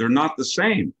devolved. They're not the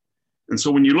same. And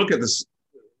so when you look at this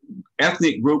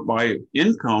ethnic group by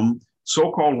income,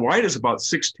 so-called white is about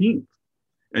 16th.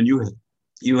 And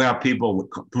you have people,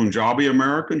 Punjabi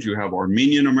Americans, you have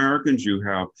Armenian Americans, you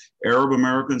have Arab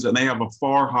Americans, and they have a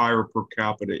far higher per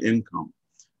capita income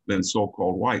than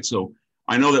so-called white. So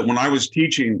I know that when I was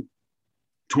teaching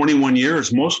 21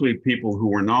 years, mostly people who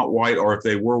were not white, or if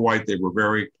they were white, they were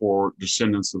very poor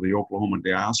descendants of the Oklahoma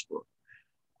diaspora.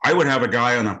 I would have a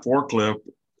guy on a forklift.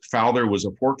 Father was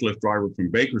a forklift driver from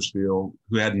Bakersfield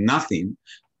who had nothing.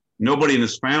 Nobody in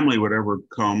his family would ever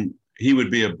come. He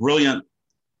would be a brilliant,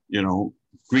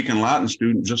 Greek and Latin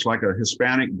student, just like a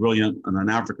Hispanic brilliant and an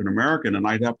African American. And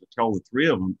I'd have to tell the three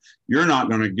of them, you're not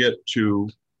going to get to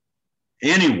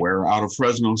anywhere out of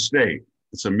Fresno State.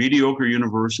 It's a mediocre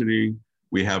university.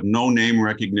 We have no name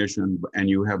recognition, and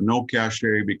you have no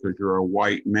cachet because you're a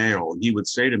white male. And he would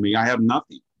say to me, I have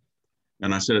nothing.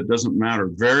 And I said, it doesn't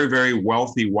matter. Very, very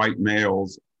wealthy white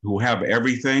males who have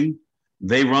everything,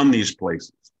 they run these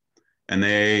places. And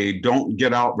they don't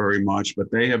get out very much,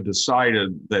 but they have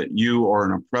decided that you are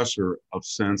an oppressor of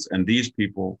sense, and these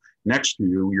people next to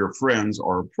you, your friends,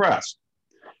 are oppressed.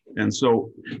 And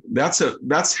so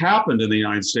that's happened in the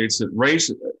United States, that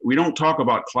race, we don't talk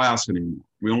about class anymore.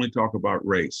 We only talk about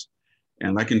race.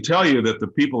 And I can tell you that the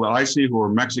people that I see who are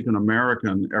Mexican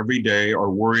American every day are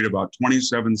worried about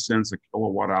 27 cents a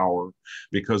kilowatt hour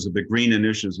because of the green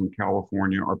initiatives in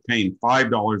California, are paying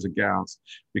 $5 a gas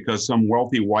because some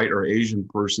wealthy white or Asian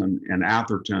person in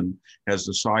Atherton has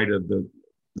decided that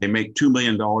they make $2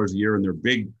 million a year, and their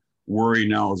big worry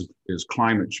now is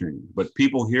climate change. But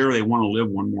people here, they want to live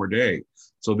one more day.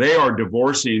 So they are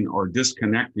divorcing or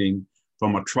disconnecting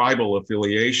from a tribal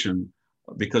affiliation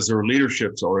because their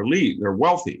leaderships are elite, they're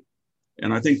wealthy.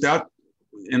 And I think that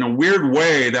in a weird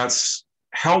way, that's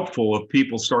helpful if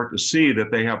people start to see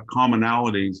that they have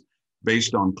commonalities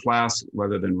based on class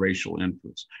rather than racial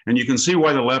interests. And you can see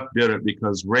why the left did it,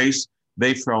 because race,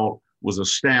 they felt, was a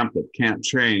stamp that can't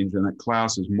change, and that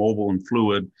class is mobile and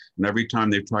fluid. And every time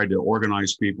they tried to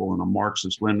organize people in a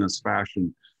Marxist-Leninist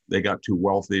fashion, they got too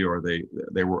wealthy, or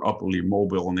they were upwardly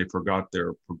mobile and they forgot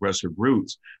their progressive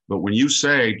roots. But when you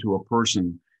say to a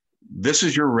person, this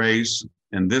is your race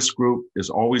and this group is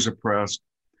always oppressed,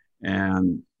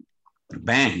 and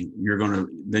bang,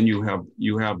 then you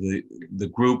have the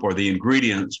group or the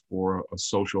ingredients for a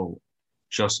social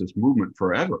justice movement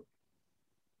forever.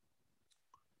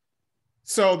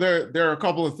 So there are a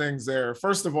couple of things there.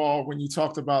 First of all, when you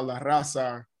talked about La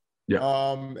Raza,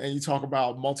 and you talk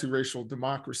about multiracial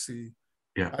democracy,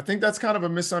 I think that's kind of a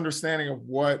misunderstanding of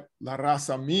what La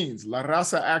Raza means. La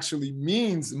Raza actually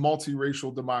means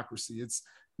multiracial democracy. It's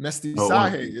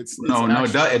mestizaje.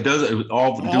 It does. With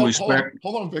all due respect.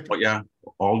 Hold on, Victor. Yeah,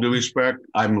 all due respect.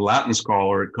 I'm a Latin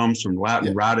scholar. It comes from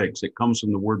Latin radix. It comes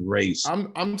from the word race.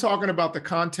 I'm talking about the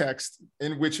context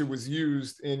in which it was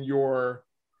used in your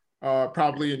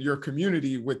probably in your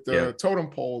community with the totem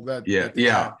pole that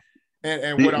had.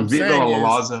 And what I'm saying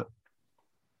is,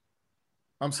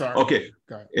 I'm sorry. Okay.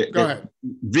 Go ahead.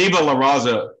 Viva La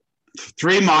Raza.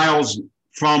 3 miles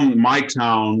from my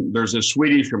town, there's a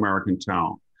Swedish American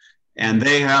town, and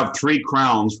they have 3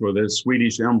 crowns for the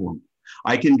Swedish emblem.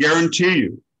 I can guarantee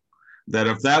you that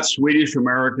if that Swedish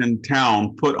American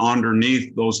town put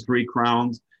underneath those 3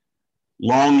 crowns,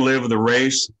 long live the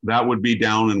race, that would be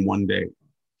down in one day.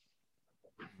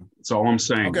 That's all I'm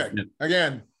saying. Okay.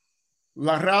 Again,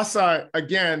 La Raza,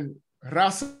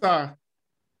 raza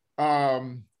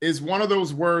is one of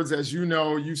those words, as you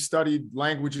know, you studied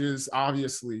languages,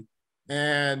 obviously,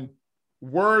 and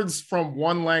words from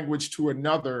one language to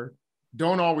another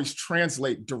don't always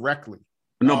translate directly.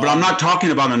 No, but I'm not talking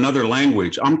about another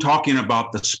language. I'm talking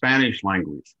about the Spanish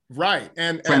language. Right.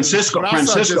 And Francisco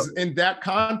in that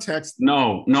context.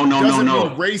 No.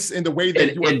 Mean race in the way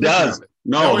that it does.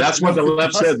 No, that's what the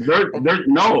left says.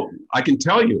 No, I can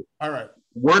tell you. All right.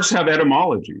 Words have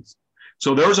etymologies.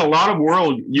 So there's a lot of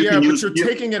world you can use. But you're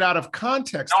taking it out of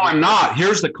context. No, I'm not.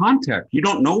 Here's the context. You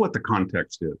don't know what the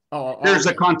context is. Here's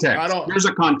the context. Here's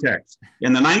the context.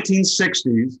 In the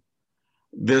 1960s,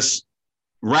 this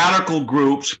radical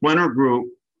group, splinter group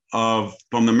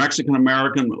from the Mexican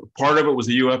American, part of it was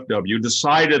the UFW,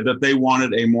 decided that they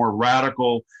wanted a more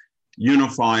radical,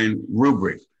 unifying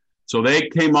rubric. So they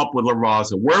came up with La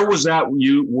Raza. Where was that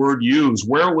word used?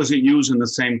 Where was it used in the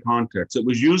same context? It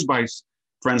was used by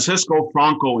Francisco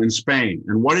Franco in Spain.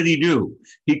 And what did he do?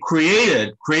 He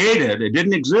created, it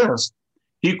didn't exist.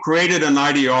 He created an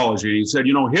ideology. He said,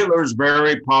 Hitler's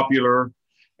very popular,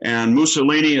 and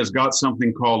Mussolini has got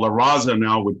something called La Raza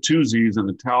now with 2 Z's in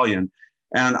Italian.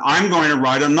 And I'm going to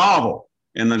write a novel,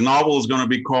 and the novel is going to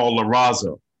be called La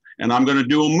Raza. And I'm going to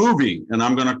do a movie, and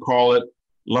I'm going to call it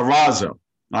La Raza.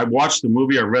 I watched the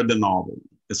movie, I read the novel.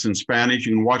 It's in Spanish,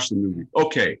 you can watch the movie.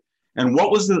 Okay, and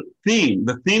what was the theme?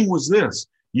 The theme was this: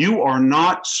 you are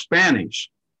not Spanish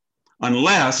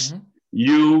unless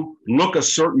you look a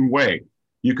certain way.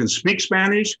 You can speak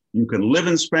Spanish, you can live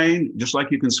in Spain, just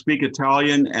like you can speak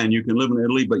Italian and you can live in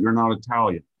Italy, but you're not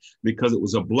Italian, because it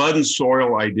was a blood and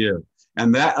soil idea.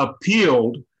 And that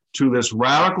appealed to this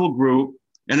radical group,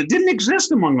 and it didn't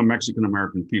exist among the Mexican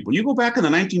American people. You go back in the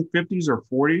 1950s or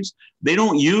 40s, they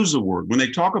don't use the word. When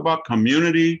they talk about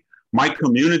community, my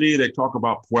community, they talk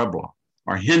about Puebla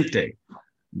or gente.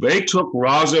 They took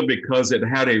Raza because it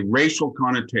had a racial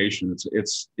connotation.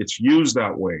 It's used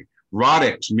that way.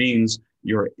 Radix means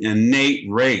your innate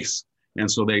race. And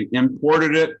so they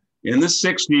imported it in the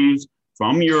 60s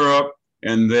from Europe.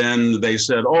 And then they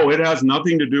said, it has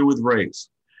nothing to do with race.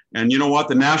 And you know what?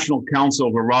 The National Council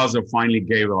of La Raza finally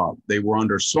gave up. They were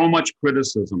under so much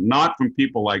criticism, not from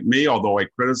people like me, although I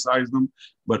criticized them,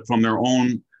 but from their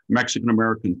own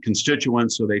Mexican-American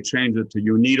constituents. So they changed it to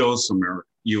Unidos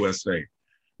USA,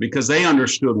 because they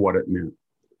understood what it meant.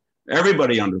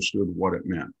 Everybody understood what it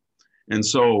meant. And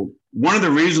so one of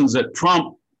the reasons that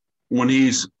Trump, when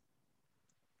he's,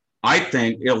 I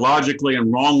think, illogically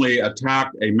and wrongly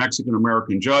attacked a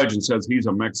Mexican-American judge and says he's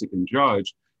a Mexican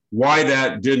judge, why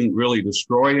that didn't really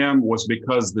destroy him was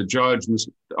because the judge,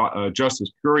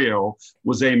 Justice Curiel,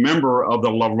 was a member of the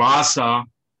La Raza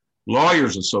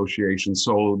Lawyers Association.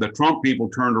 So the Trump people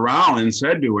turned around and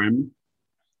said to him,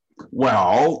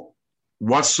 well,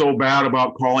 what's so bad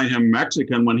about calling him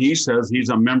Mexican when he says he's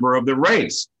a member of the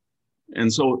race?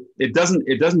 And so it doesn't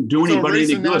do anybody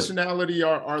any good. Race and nationality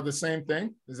are the same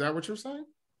thing? Is that what you're saying?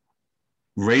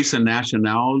 Race and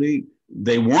nationality,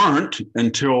 they weren't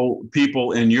until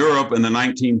people in Europe in the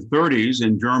 1930s,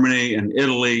 in Germany and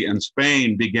Italy and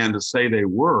Spain, began to say they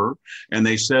were. And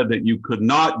they said that you could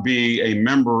not be a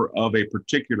member of a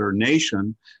particular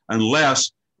nation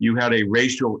unless you had a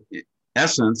racial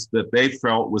essence that they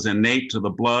felt was innate to the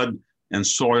blood and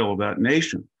soil of that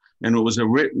nation. And it was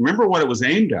remember what it was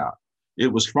aimed at.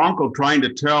 It was Franco trying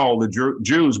to tell the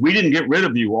Jews, we didn't get rid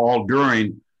of you all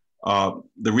during the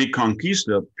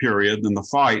Reconquista period and the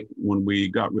fight when we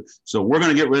got, so we're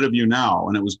going to get rid of you now.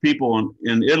 And it was people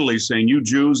in Italy saying, you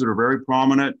Jews that are very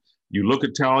prominent, You look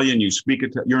Italian, you speak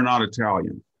Italian, you're not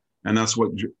Italian. And that's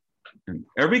what, and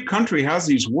every country has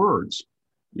these words.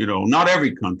 You know, not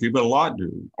every country, but a lot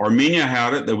do. Armenia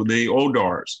had it, the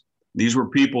Odars. These were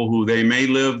people who they may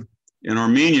live in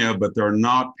Armenia, but they're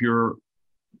not pure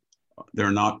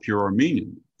Armenian.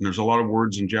 And there's a lot of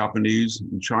words in Japanese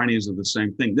and Chinese are the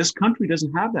same thing. This country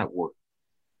doesn't have that word.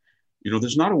 You know,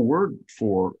 there's not a word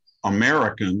for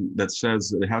American that says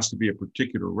that it has to be a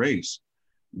particular race.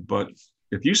 But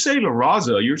if you say La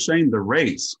Raza, you're saying the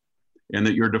race, and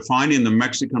that you're defining the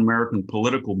Mexican-American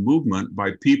political movement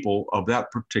by people of that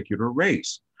particular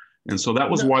race. And so that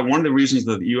was why one of the reasons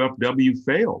that the UFW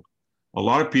failed. A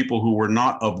lot of people who were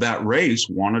not of that race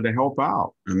wanted to help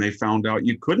out, and they found out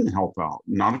you couldn't help out,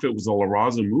 not if it was the La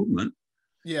Raza movement.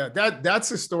 Yeah, that's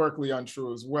historically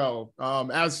untrue as well.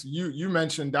 As you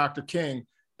mentioned, Dr. King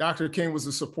was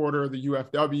a supporter of the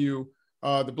UFW.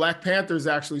 The Black Panthers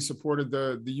actually supported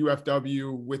the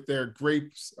UFW with their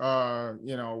grapes,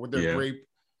 grape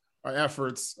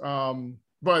efforts.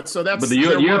 But so that's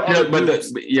there were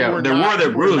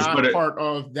other groups, but part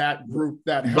of that group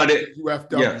that helped the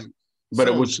UFW. Yeah, but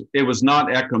it was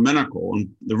not ecumenical, and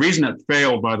the reason it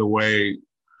failed, by the way,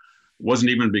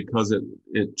 wasn't even because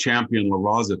it championed La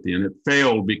Raza at the end. It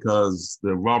failed because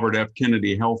the Robert F.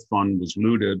 Kennedy Health Fund was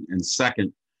looted, and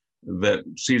second, that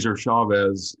Cesar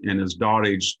Chavez and his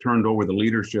dotage turned over the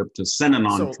leadership to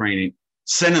Synanon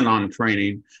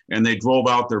training, and they drove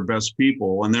out their best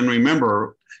people. And then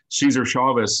remember, Cesar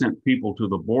Chavez sent people to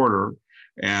the border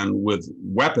and with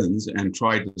weapons and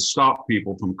tried to stop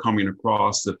people from coming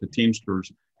across that the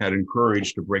Teamsters had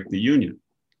encouraged to break the Union.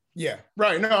 Yeah,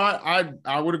 right. No,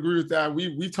 I would agree with that.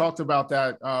 We talked about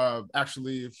that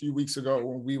actually a few weeks ago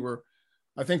when we were,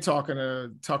 I think, talking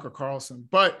to Tucker Carlson.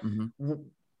 But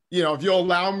you know, if you'll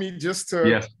allow me just to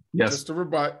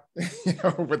rebut, you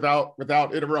know,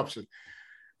 without interruption.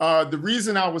 The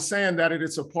reason I was saying that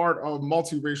it's a part of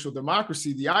multiracial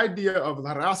democracy, the idea of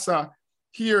La Raza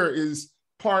here is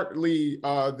partly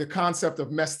the concept of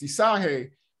mestizaje,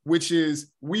 which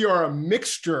is we are a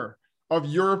mixture of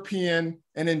European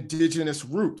and indigenous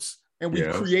roots. And we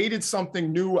created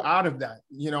something new out of that,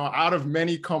 you know, out of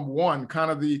many come one,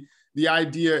 kind of the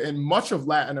idea in much of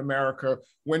Latin America.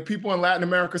 When people in Latin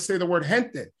America say the word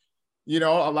gente, you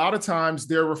know, a lot of times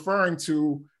they're referring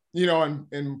to, you know,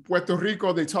 in Puerto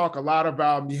Rico, they talk a lot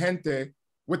about mi gente.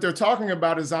 What they're talking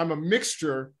about is I'm a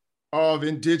mixture of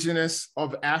indigenous,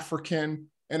 of African,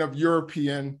 and of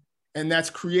European, and that's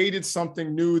created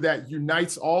something new that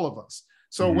unites all of us.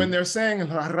 So when they're saying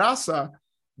La Raza,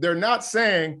 they're not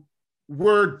saying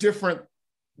we're different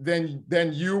than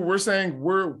you. We're saying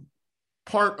we're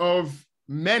part of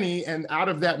many, and out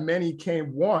of that many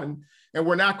came one. And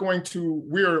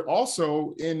we're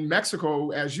also in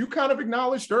Mexico, as you kind of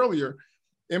acknowledged earlier,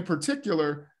 in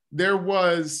particular, there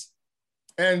was,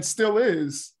 and still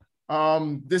is,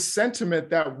 this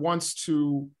sentiment that wants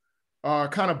to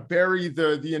kind of bury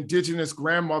the indigenous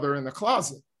grandmother in the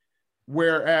closet.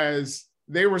 Whereas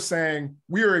they were saying,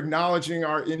 we are acknowledging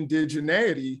our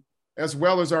indigeneity as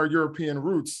well as our European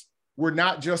roots. We're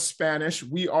not just Spanish,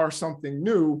 we are something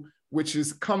new, which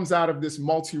comes out of this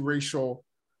multiracial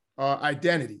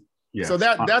identity. Yes. So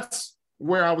that's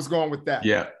where I was going with that.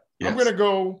 Yeah. Yes. I'm going to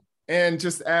go and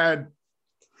just add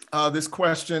this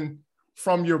question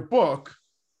from your book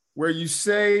where you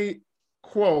say,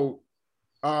 quote,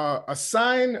 a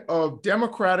sign of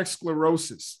democratic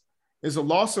sclerosis is a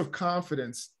loss of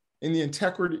confidence in the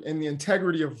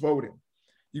integrity of voting.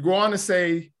 You go on to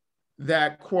say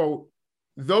that, quote,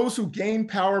 those who gain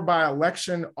power by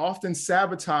election often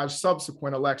sabotage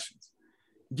subsequent elections.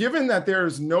 Given that there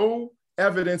is no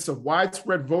evidence of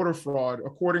widespread voter fraud,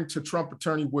 according to Trump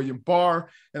attorney William Barr,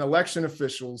 and election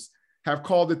officials have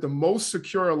called it the most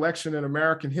secure election in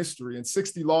American history, and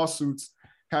 60 lawsuits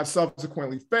have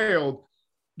subsequently failed,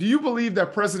 do you believe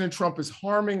that President Trump is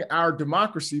harming our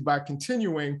democracy by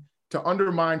continuing to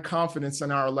undermine confidence in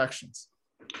our elections?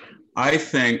 I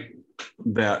think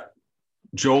that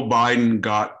Joe Biden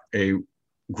got a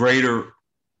greater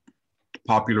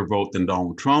popular vote than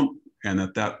Donald Trump, and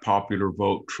that popular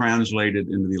vote translated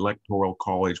into the Electoral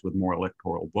College with more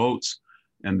electoral votes,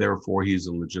 and therefore he's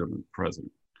a legitimate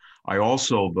president. I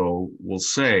also, though, will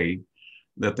say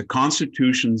that the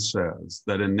Constitution says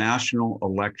that in national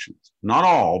elections, not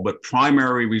all, but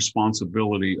primary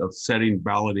responsibility of setting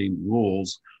balloting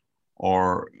rules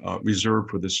are reserved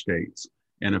for the states.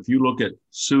 And if you look at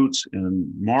suits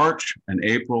in March and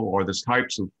April, or the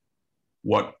types of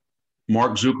what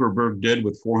Mark Zuckerberg did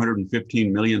with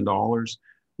 $415 million,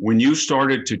 when you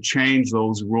started to change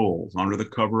those rules under the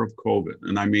cover of COVID,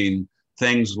 and I mean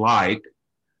things like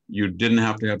You didn't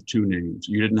have to have two names.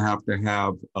 You didn't have to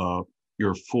have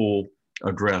your full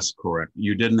address correct.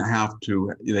 You didn't have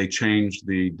to, they changed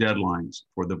the deadlines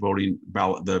for the voting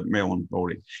ballot, the mail-in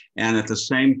voting. And at the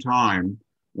same time,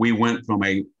 we went from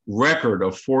a record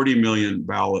of 40 million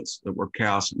ballots that were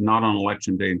cast not on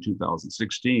election day in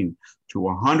 2016 to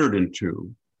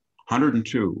 102.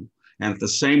 And at the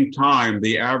same time,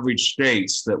 the average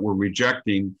states that were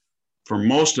rejecting for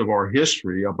most of our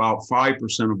history, about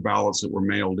 5% of ballots that were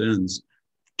mailed in,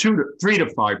 3 to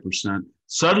 5%,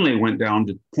 suddenly went down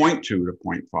to 0.2 to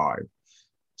 0.5.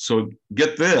 So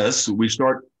get this, we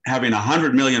start having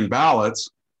 100 million ballots.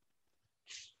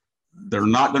 They're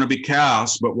not going to be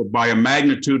cast, but by a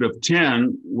magnitude of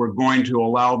 10, we're going to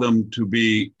allow them to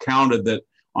be counted that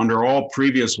under all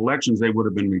previous elections, they would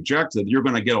have been rejected. You're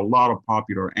going to get a lot of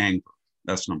popular anger.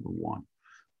 That's number one.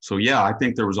 So yeah, I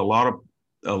think there was a lot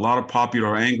of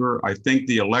popular anger. I think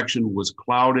the election was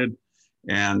clouded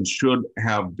and should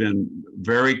have been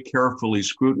very carefully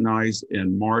scrutinized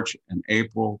in March and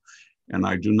April. And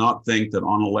I do not think that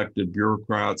unelected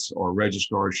bureaucrats or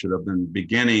registrars should have been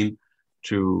beginning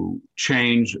to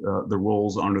change the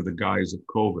rules under the guise of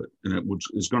COVID. And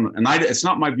it's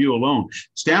not my view alone.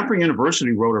 Stanford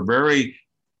University wrote a very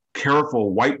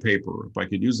careful white paper, if I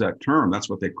could use that term, that's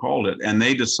what they called it. And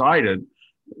they decided,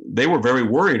 they were very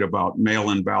worried about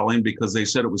mail-in balloting because they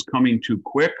said it was coming too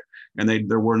quick. And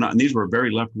and these were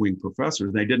very left-wing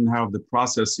professors. They didn't have the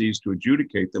processes to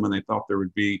adjudicate them, and they thought there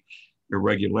would be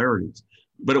irregularities.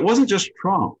 But it wasn't just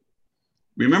Trump.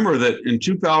 Remember that in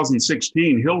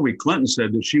 2016, Hillary Clinton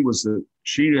said that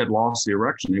she had lost the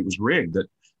election. It was rigged, that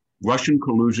Russian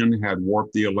collusion had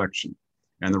warped the election,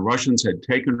 and the Russians had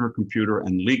taken her computer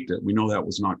and leaked it. We know that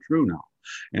was not true now.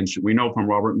 And we know from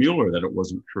Robert Mueller that it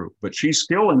wasn't true, but she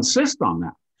still insists on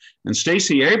that. And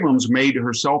Stacey Abrams made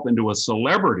herself into a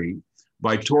celebrity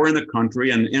by touring the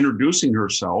country and introducing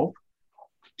herself.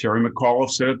 Terry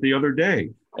McAuliffe said it the other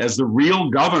day, as the real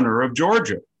governor of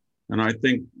Georgia. And I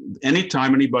think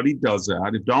anytime anybody does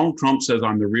that, if Donald Trump says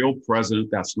I'm the real president,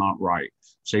 that's not right.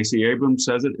 Stacey Abrams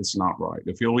says it, it's not right.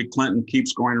 If Hillary Clinton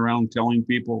keeps going around telling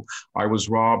people I was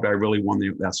robbed, I really won,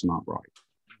 that's not right.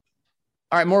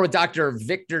 All right, more with Dr.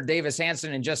 Victor Davis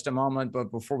Hanson in just a moment.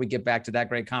 But before we get back to that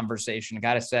great conversation, I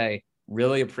got to say,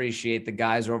 really appreciate the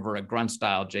guys over at Grunt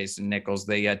Style, Jason Nichols.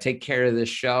 They take care of this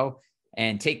show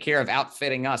and take care of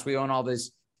outfitting us. We own all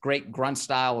this great Grunt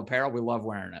Style apparel. We love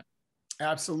wearing it.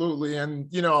 Absolutely. And,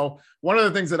 you know, one of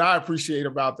the things that I appreciate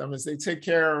about them is they take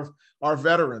care of our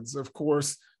veterans. Of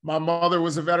course, my mother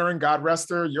was a veteran, God rest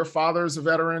her. Your father's a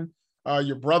veteran.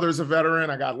 Your brother's a veteran.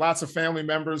 I got lots of family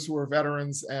members who are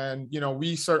veterans. And, you know,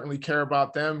 we certainly care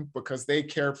about them because they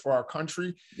cared for our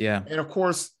country. Yeah. And of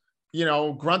course, you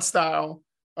know, Grunt Style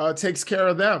takes care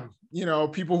of them. You know,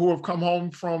 people who have come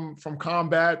home from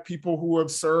combat, people who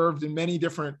have served in many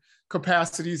different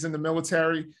capacities in the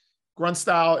military. Grunt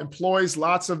Style employs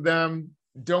lots of them,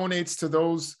 donates to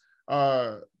those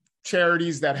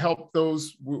charities that help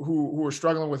those who are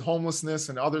struggling with homelessness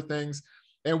and other things.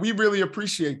 And we really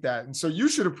appreciate that. And so you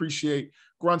should appreciate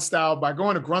Grunt Style by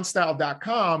going to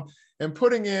gruntstyle.com and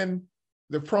putting in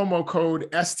the promo code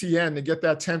STN to get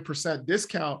that 10%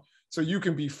 discount so you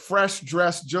can be fresh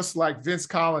dressed just like Vince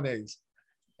Colonnese.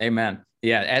 Amen.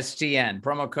 Yeah, STN,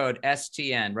 promo code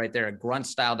STN right there at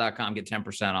gruntstyle.com, get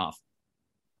 10% off.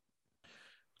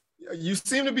 You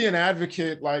seem to be an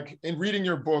advocate, like in reading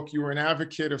your book, you were an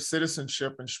advocate of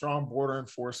citizenship and strong border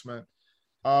enforcement.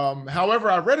 However,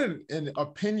 I read an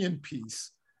opinion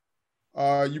piece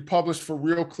you published for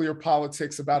Real Clear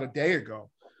Politics about a day ago.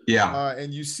 Yeah.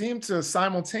 And you seem to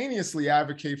simultaneously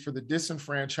advocate for the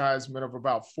disenfranchisement of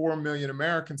about 4 million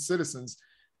American citizens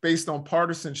based on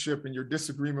partisanship and your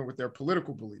disagreement with their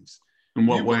political beliefs. In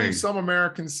what way? Believe some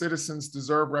American citizens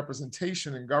deserve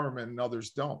representation in government and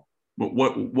others don't. But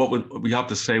what would we have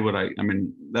to say? I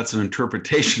mean, that's an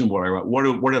interpretation of what I wrote.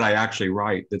 What did I actually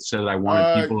write that said I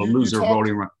wanted people to lose their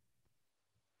voting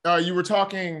right? You were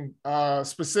talking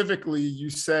specifically, you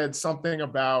said something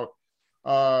about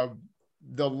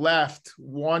the left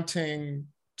wanting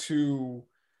to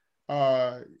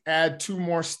add 2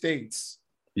 more states.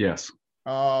 Yes.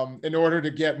 In order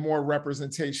to get more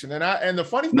representation. And the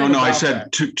funny thing I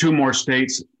said two more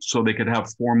states so they could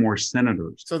have 4 more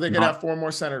senators. So they could have 4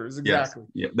 more senators. Exactly.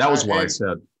 Yes. Yeah, that was what I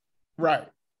said. Right.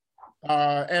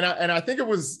 And I think it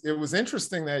was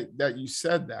interesting that you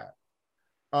said that.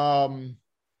 Well,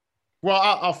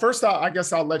 I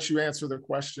guess I'll let you answer the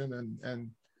question and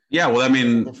yeah, well, I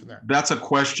mean, that's a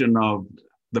question of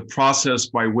the process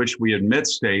by which we admit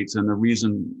states and the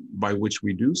reason by which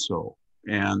we do so.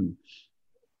 And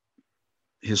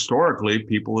historically,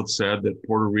 people have said that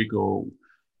Puerto Rico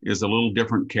is a little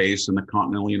different case in the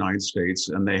continental United States,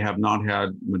 and they have not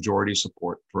had majority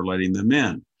support for letting them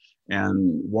in.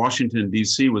 And Washington,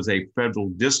 D.C. was a federal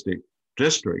district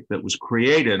that was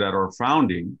created at our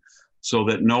founding so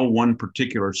that no one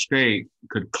particular state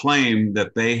could claim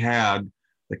that they had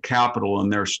the capital in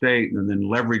their state and then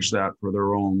leverage that for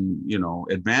their own,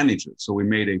 advantages. So we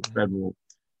made a federal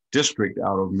district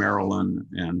out of Maryland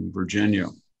and Virginia.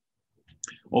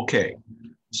 Okay,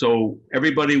 so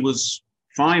everybody was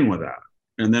fine with that.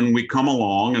 And then we come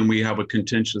along and we have a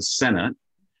contentious Senate,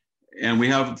 and we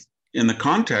have, in the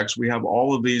context, we have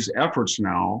all of these efforts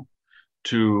now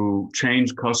to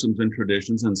change customs and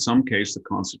traditions, in some case the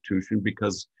Constitution,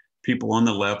 because people on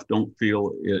the left don't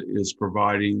feel it is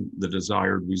providing the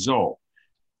desired result.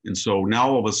 And so now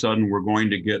all of a sudden we're going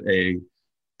to get a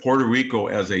Puerto Rico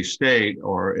as a state,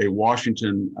 or a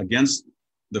Washington against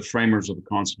the framers of the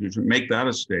Constitution, make that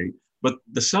a state. But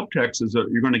the subtext is that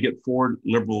you're going to get 4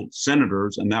 liberal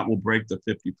senators, and that will break the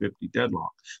 50-50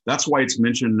 deadlock. That's why it's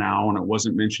mentioned now, and it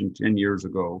wasn't mentioned 10 years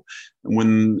ago. And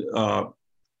when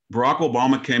Barack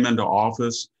Obama came into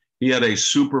office, he had a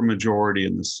super majority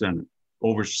in the Senate,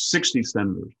 over 60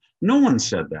 senators. No one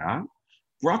said that.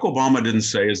 Barack Obama didn't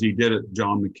say, as he did at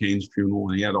John McCain's funeral,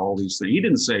 and he had all these things. He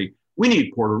didn't say, we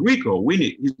need Puerto Rico.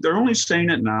 They're only saying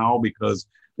it now because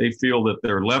they feel that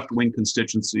their left-wing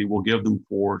constituency will give them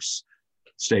 4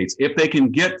 states. If they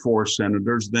can get 4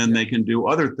 senators, then they can do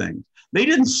other things. They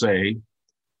didn't say,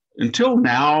 until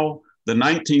now, the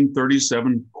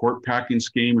 1937 court packing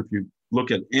scheme, if you look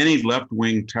at any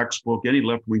left-wing textbook, any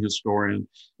left-wing historian,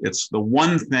 it's the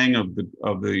one thing of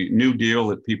the New Deal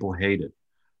that people hated.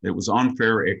 It was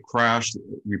unfair, it crashed,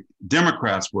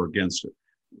 Democrats were against it.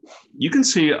 You can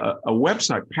see a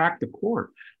website packed the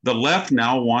court. The left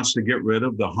now wants to get rid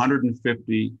of the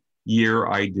 150-year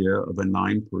idea of a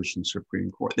 9-person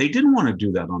Supreme Court. They didn't want to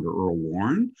do that under Earl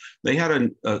Warren. They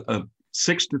had a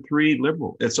 6-3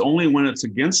 liberal. It's only when it's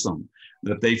against them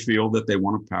that they feel that they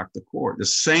want to pack the court. The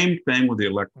same thing with the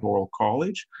Electoral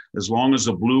College. As long as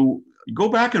go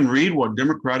back and read what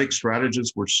Democratic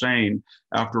strategists were saying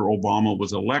after Obama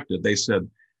was elected. They said,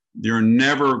 you're going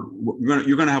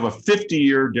to have a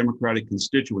 50-year Democratic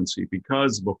constituency,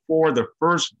 because before the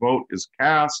first vote is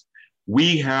cast,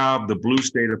 we have the blue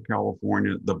state of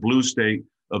California, the blue state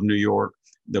of New York,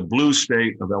 the blue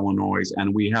state of Illinois,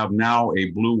 and we have now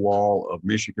a blue wall of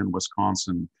Michigan,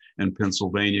 Wisconsin, and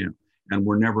Pennsylvania, and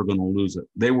we're never going to lose it.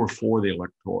 They were for the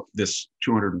electoral, this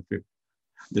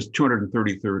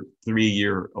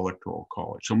 233-year Electoral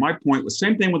College. So my point was,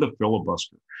 same thing with the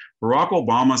filibuster. Barack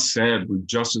Obama said when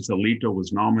Justice Alito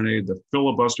was nominated, the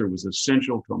filibuster was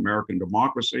essential to American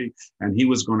democracy, and he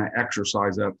was going to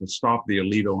exercise that to stop the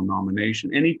Alito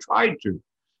nomination, and he tried to.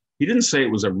 He didn't say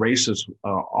it was a racist,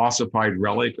 ossified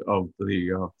relic of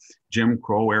the Jim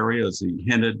Crow area, as he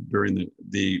hinted during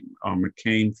the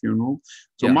McCain funeral.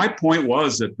 So my point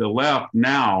was that the left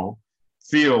now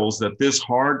feels that this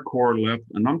hardcore left,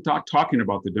 and I'm not talking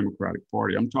about the Democratic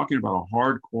Party, I'm talking about a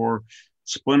hardcore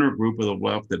splinter group of the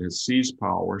left that has seized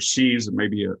power,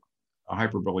 maybe a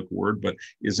hyperbolic word, but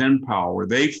is in power.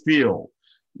 They feel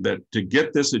that to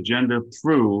get this agenda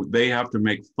through, they have to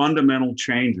make fundamental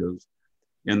changes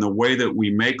in the way that we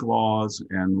make laws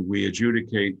and we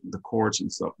adjudicate the courts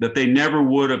and stuff that they never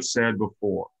would have said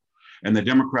before. And the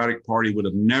Democratic Party would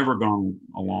have never gone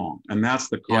along. And that's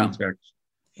the context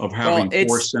of having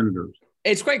 4 senators.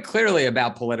 It's quite clearly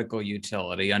about political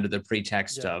utility under the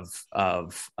pretext of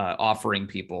offering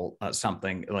people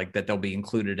something like that they'll be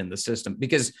included in the system.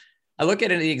 Because I look at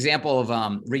the example of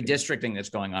redistricting that's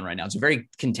going on right now. It's a very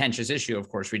contentious issue, of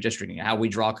course, redistricting, how we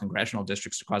draw congressional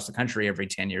districts across the country every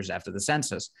 10 years after the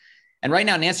census. And right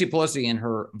now, Nancy Pelosi in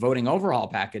her voting overhaul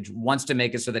package wants to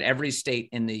make it so that every state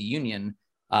in the union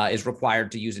is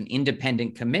required to use an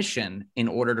independent commission in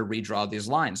order to redraw these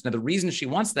lines. Now, the reason she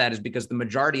wants that is because the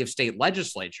majority of state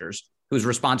legislatures, whose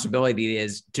responsibility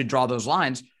is to draw those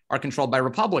lines, are controlled by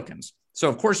Republicans. So,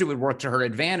 of course, it would work to her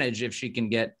advantage if she can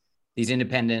get these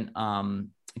independent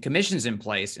commissions in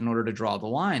place in order to draw the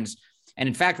lines. And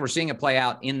in fact, we're seeing it play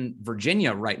out in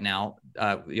Virginia right now.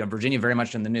 Virginia very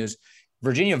much in the news.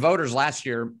 Virginia voters last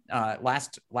year,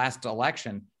 last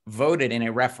election, voted in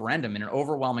a referendum in an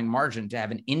overwhelming margin to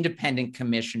have an independent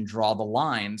commission draw the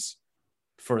lines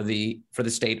for the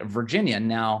state of Virginia.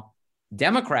 Now,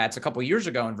 Democrats a couple of years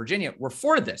ago in Virginia were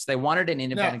for this. They wanted an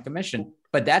independent commission,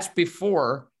 but that's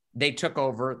before they took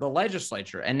over the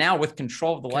legislature. And now with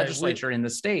control of the legislature in the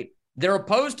state, they're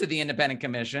opposed to the independent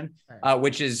commission,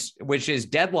 which is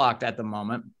deadlocked at the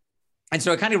moment. And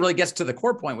so it kind of really gets to the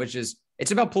core point, which is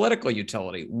it's about political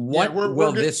utility. What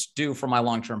will this do for my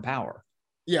long-term power?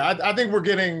 Yeah, I think we're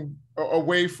getting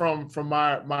away from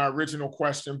my original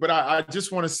question, but I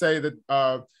just want to say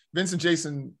that Vincent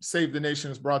Jason Save the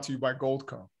Nation is brought to you by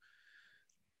Goldco.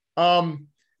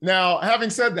 Now, having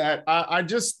said that, I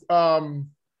just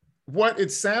what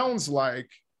it sounds like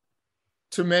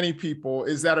to many people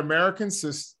is that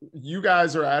you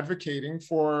guys are advocating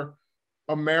for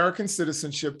American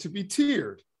citizenship to be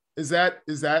tiered. Is that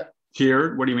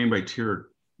tiered? What do you mean by tiered?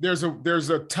 There's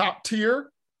a top tier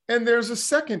and there's a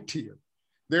second tier.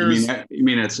 You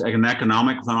mean it's an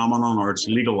economic phenomenon, or it's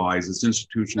legalized, it's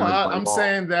institutionalized? No, I'm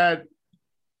saying that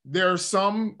there are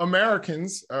some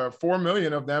Americans, 4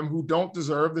 million of them, who don't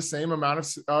deserve the same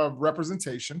amount of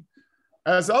representation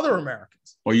as other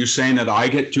Americans. Are you saying that I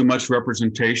get too much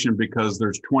representation because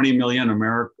there's 20 million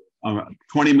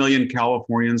 20 million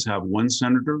Californians have one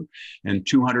senator and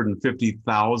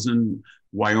 250,000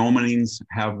 Wyomingans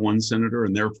have one senator,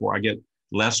 and therefore I get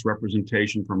less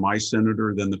representation for my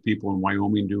senator than the people in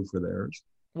Wyoming do for theirs?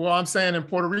 Well, I'm saying in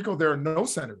Puerto Rico, there are no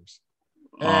senators.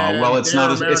 Well, it's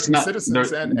not American it's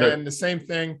citizens, and the same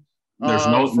thing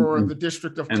for the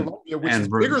District of Columbia, which is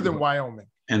bigger than Wyoming.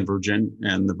 And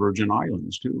the Virgin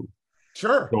Islands too.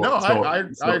 Sure. I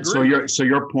agree. So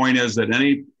your point is that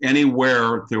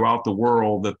anywhere throughout the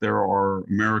world that there are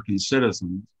American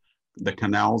citizens, the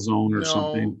Canal Zone or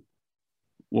something.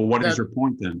 Well, what is your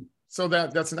point then? So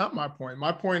that's not my point.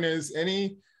 My point is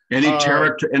any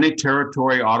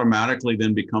territory automatically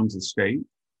then becomes a state.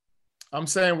 I'm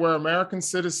saying where American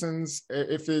citizens,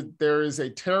 if there is a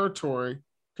territory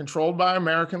controlled by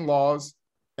American laws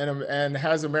and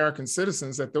has American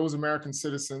citizens, that those American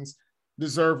citizens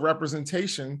deserve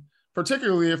representation,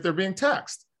 particularly if they're being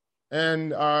taxed.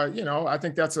 And I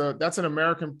think that's an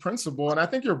American principle. And I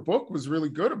think your book was really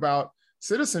good about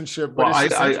citizenship, but it's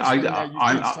just interesting that you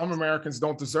think some Americans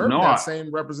don't deserve that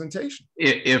same representation.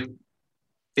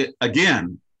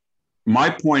 Again, my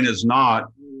point is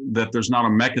not that there's not a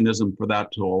mechanism for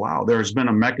that to allow. There's been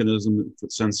a mechanism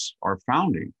since our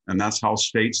founding, and that's how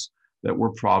states that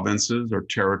were provinces or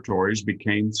territories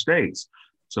became states.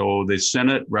 So the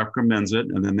Senate recommends it,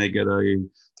 and then they get a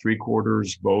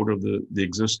 3/4 vote of the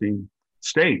existing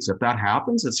states. If that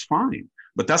happens, it's fine.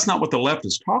 But that's not what the left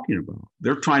is talking about.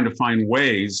 They're trying to find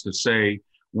ways to say,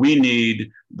 we need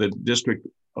the District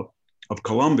of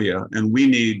Columbia and we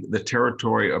need the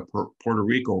territory of Puerto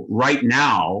Rico right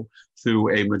now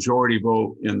through a majority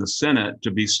vote in the Senate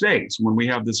to be states, when we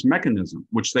have this mechanism,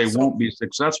 which they won't be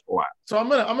successful at. So I'm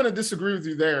gonna disagree with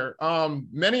you there.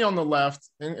 Many on the left,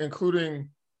 including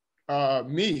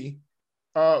me,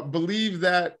 believe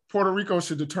that Puerto Rico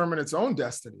should determine its own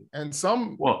destiny, and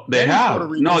some. Well, they have.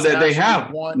 No, they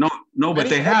have. But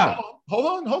they have.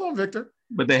 Hold on, Victor.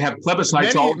 But they have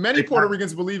plebiscites. Many Puerto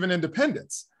Ricans believe in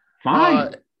independence.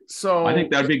 Fine. So I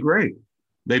think that'd be great.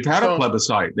 They've had a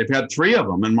plebiscite. They've had 3 of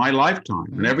them in my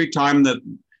lifetime, and every time that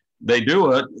they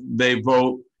do it, they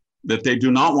vote that they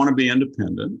do not want to be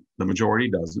independent. The majority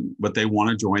doesn't, but they want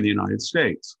to join the United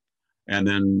States. And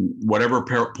then whatever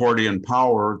party in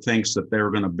power thinks that they're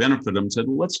going to benefit them said,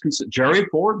 well, let's consider. Jerry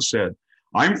Ford said,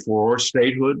 I'm for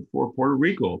statehood for Puerto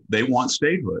Rico. They want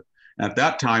statehood. At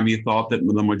that time, he thought that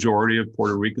the majority of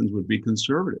Puerto Ricans would be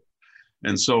conservative.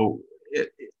 And so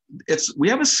we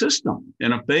have a system.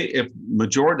 And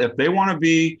if they want to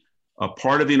be a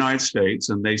part of the United States,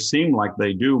 and they seem like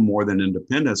they do more than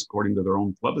independence, according to their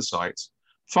own plebiscites,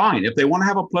 fine. If they want to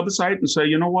have a plebiscite and say,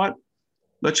 you know what,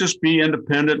 let's just be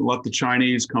independent and let the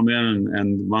Chinese come in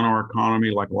and run our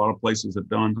economy like a lot of places have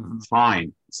done,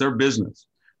 fine. It's their business,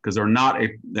 because they're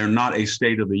not a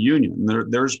state of the union.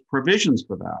 There's provisions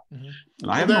for that.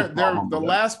 And I have no problem with that. The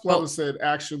last plebiscite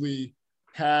actually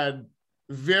had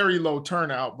very low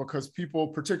turnout because people,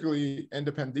 particularly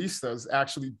independistas,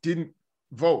 actually didn't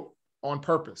vote on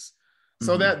purpose.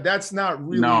 So that's not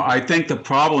really. No, I think the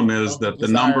problem is that the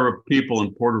number of people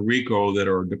in Puerto Rico that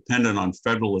are dependent on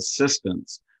federal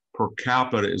assistance per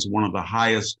capita is one of the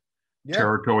highest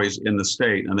territories in the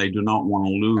state, and they do not want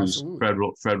to lose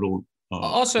federal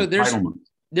also,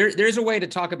 there's a way to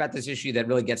talk about this issue that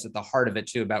really gets at the heart of it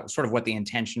too, about sort of what the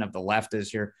intention of the left is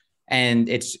here. And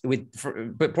it's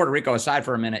but Puerto Rico aside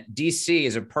for a minute, DC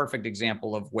is a perfect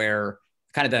example of where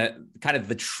kind of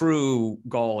the true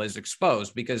goal is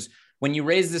exposed, because when you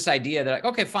raise this idea that,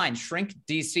 okay, fine, shrink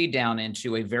DC down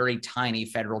into a very tiny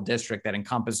federal district that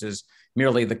encompasses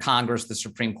merely the Congress, the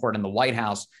Supreme Court, and the White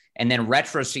House, and then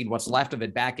retrocede what's left of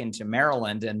it back into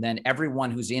Maryland. And then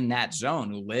everyone who's in that zone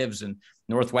who lives in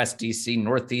Northwest DC,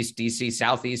 Northeast DC,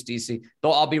 Southeast DC,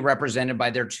 they'll all be represented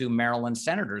by their 2 Maryland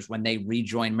senators when they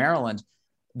rejoin Maryland.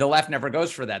 The left never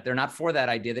goes for that. They're not for that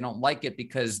idea. They don't like it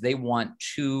because they want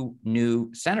 2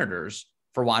 new senators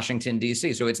for Washington,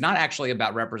 D.C. So it's not actually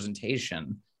about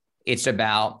representation. It's a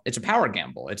power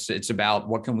gamble. It's about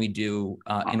what can we do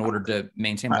in order to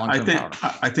maintain long-term power.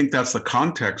 I think that's the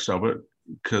context of it,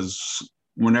 because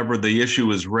whenever the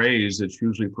issue is raised, it's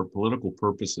usually for political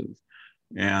purposes.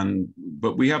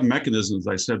 But we have mechanisms,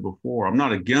 I said before. I'm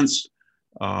not against,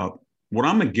 what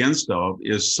I'm against of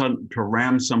is to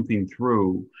ram something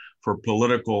through for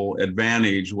political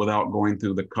advantage without going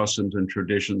through the customs and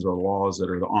traditions or laws that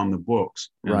are on the books.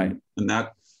 Right. And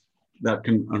that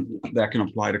can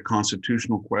apply to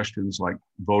constitutional questions like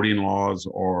voting laws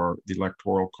or the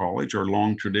Electoral College, or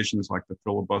long traditions like the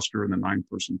filibuster and the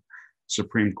 9-person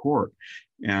Supreme Court.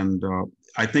 And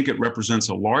I think it represents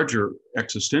a larger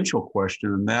existential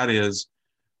question, and that is,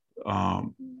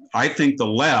 I think the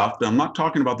left, I'm not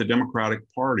talking about the Democratic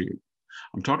Party,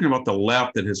 I'm talking about the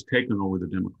left that has taken over the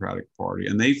Democratic Party,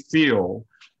 and they feel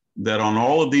that on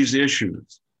all of these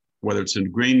issues, whether it's a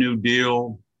Green New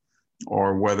Deal,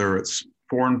 or whether it's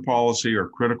foreign policy or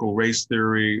critical race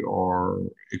theory or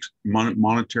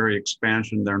monetary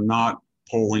expansion, they're not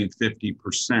polling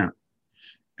 50%.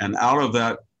 And out of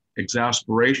that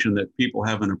exasperation that people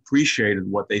haven't appreciated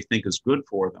what they think is good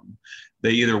for them,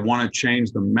 they either want to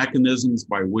change the mechanisms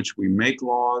by which we make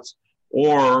laws,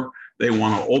 or they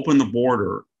want to open the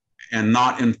border and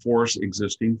not enforce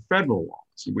existing federal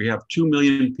laws. We have 2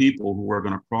 million people who are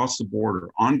going to cross the border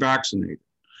unvaccinated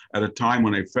at a time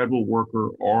when a federal worker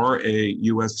or a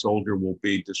U.S. soldier will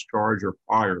be discharged or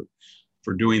fired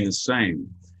for doing the same.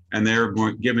 And they're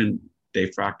given de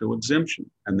facto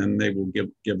exemption, and then they will give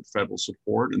federal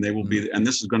support, and they will be, and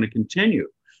this is going to continue.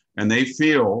 And they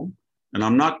feel, and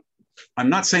I'm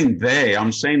not saying they,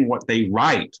 I'm saying what they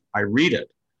write, I read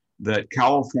it, that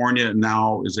California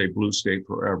now is a blue state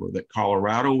forever, that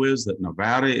Colorado is, that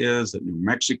Nevada is, that New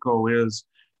Mexico is,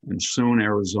 and soon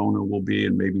Arizona will be,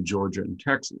 and maybe Georgia and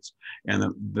Texas. And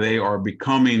that they are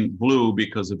becoming blue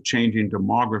because of changing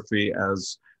demography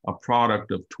as a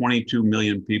product of 22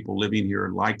 million people living here,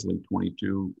 likely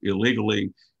 22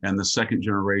 illegally, and the second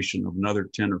generation of another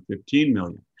 10 or 15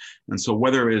 million. And so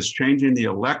whether it is changing the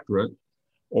electorate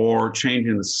or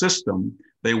changing the system,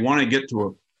 they want to get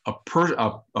to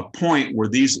a point where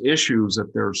these issues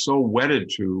that they're so wedded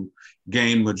to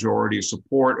gain majority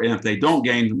support. And if they don't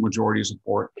gain majority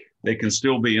support, they can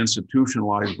still be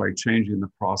institutionalized by changing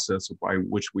the process by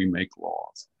which we make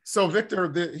laws. So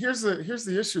Victor, here's the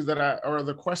issue or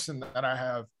the question that I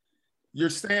have. You're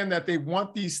saying that they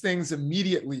want these things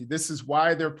immediately. This is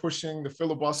why they're pushing the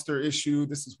filibuster issue.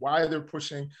 This is why they're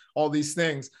pushing all these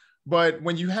things. But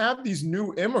when you have these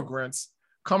new immigrants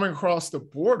coming across the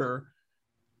border,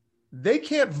 they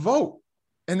can't vote,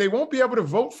 and they won't be able to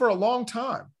vote for a long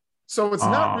time. So it's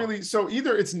not really, so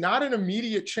either it's not an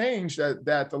immediate change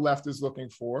that the left is looking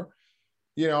for,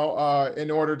 in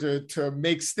order to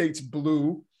make states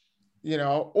blue,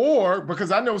 or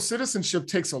because I know citizenship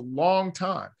takes a long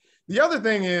time. The other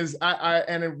thing is,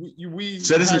 we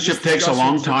citizenship takes a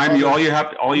long time.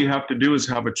 All you have to do is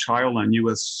have a child on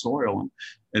U.S. soil,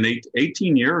 and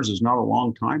 18 years is not a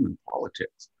long time in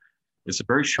politics. It's a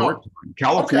very short time.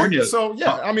 California. Okay. So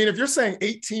yeah, if you're saying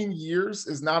 18 years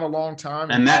is not a long time,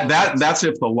 and that's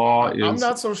if the law is. I'm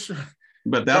not so sure.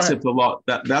 But that's if the law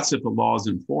that's if the law is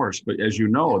enforced. But as you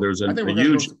know, there's a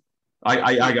huge.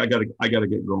 I gotta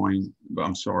get going.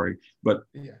 I'm sorry, but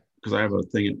because I have a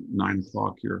thing at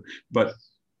 9:00 here. But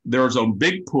there's a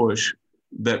big push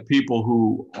that people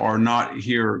who are not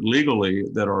here legally,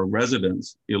 that are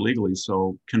residents illegally,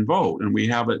 so can vote, and we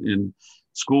have it in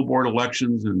school board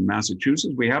elections in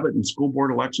Massachusetts. We have it in school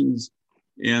board elections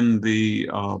in the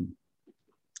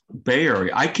Bay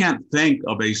Area. I can't think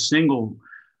of a single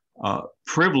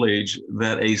privilege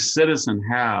that a citizen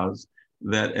has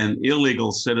that an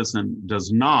illegal citizen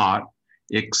does not,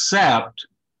 except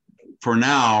for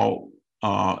now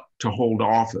to hold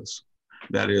office.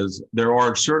 That is, there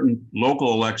are certain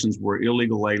local elections where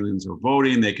illegal aliens are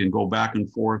voting. They can go back and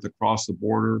forth across the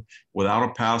border without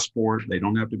a passport. They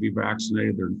don't have to be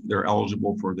vaccinated. They're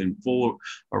eligible for the full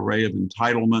array of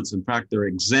entitlements. In fact, they're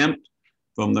exempt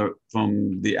from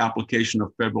the application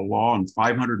of federal law in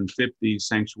 550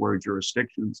 sanctuary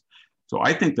jurisdictions. So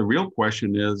I think the real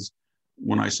question is,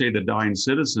 when I say the dying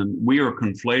citizen, we are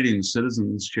conflating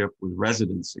citizenship with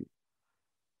residency,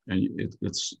 and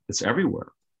it's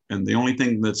everywhere. And the only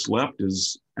thing that's left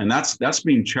is, and that's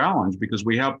being challenged because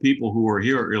we have people who are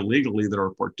here illegally that are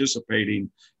participating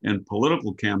in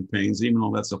political campaigns, even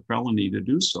though that's a felony to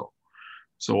do so.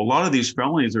 So a lot of these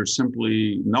felonies are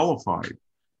simply nullified.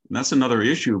 And that's another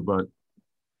issue, but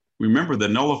remember the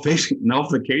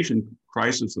nullification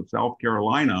crisis of South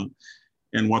Carolina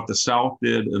and what the South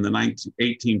did in the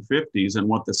 1850s and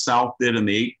what the South did in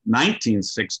the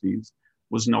 1960s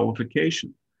was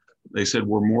nullification. They said,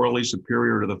 we're morally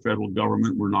superior to the federal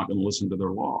government. We're not going to listen to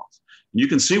their laws. And you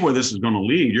can see where this is going to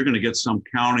lead. You're going to get some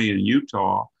county in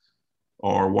Utah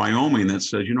or Wyoming that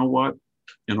says, you know what?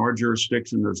 In our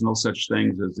jurisdiction, there's no such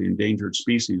things as the endangered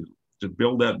species. To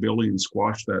build that building and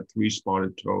squash that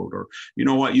 3-spotted toad. Or, you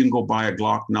know what? You can go buy a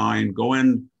Glock 9, go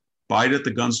in, buy it at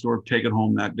the gun store, take it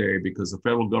home that day, because the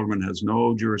federal government has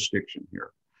no jurisdiction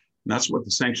here. And that's what the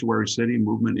sanctuary city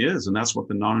movement is. And that's what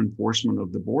the non-enforcement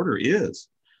of the border is.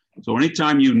 So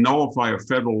anytime you nullify a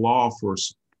federal law for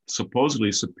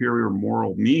supposedly superior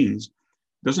moral means,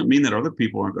 doesn't mean that other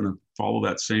people aren't going to follow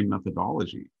that same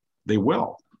methodology. They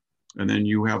will. And then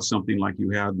you have something like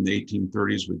you had in the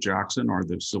 1830s with Jackson or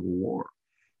the Civil War,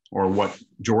 or what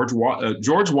George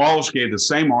Wallace gave the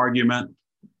same argument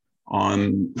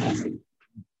on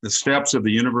the steps of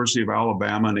the University of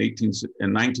Alabama in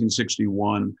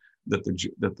 1961 that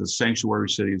the sanctuary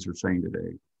cities are saying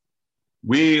today.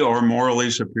 We are morally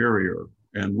superior,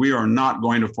 and we are not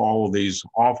going to follow these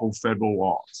awful federal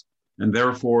laws. And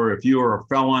therefore, if you are a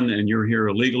felon and you're here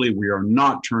illegally, we are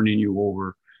not turning you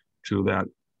over to that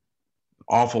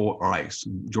awful ICE.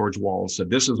 George Wallace said,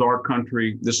 this is our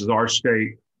country, this is our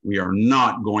state. We are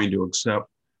not going to accept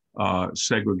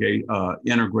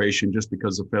integration just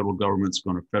because the federal government's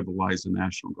going to federalize the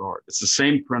National Guard. It's the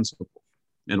same principle,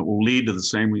 and it will lead to the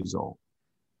same result.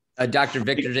 Dr.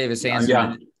 Victor Davis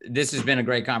Hanson, this has been a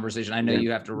great conversation. I know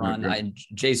you have to run.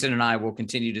 Jason and I will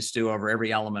continue to stew over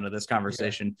every element of this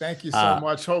conversation. Thank you so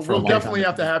much. We'll definitely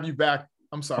have to have you back.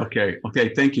 I'm sorry.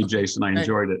 Okay. Thank you, Jason. I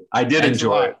enjoyed it. I did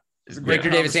enjoy it. Victor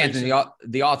Davis Hanson,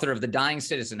 the author of The Dying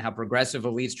Citizen, How Progressive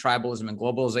Elites, Tribalism, and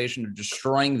Globalization Are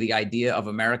Destroying the Idea of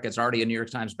America. It's already a New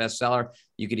York Times bestseller.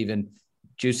 You could even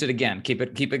juice it again. Keep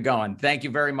it going. Thank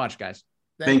you very much, guys.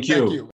 Thank you.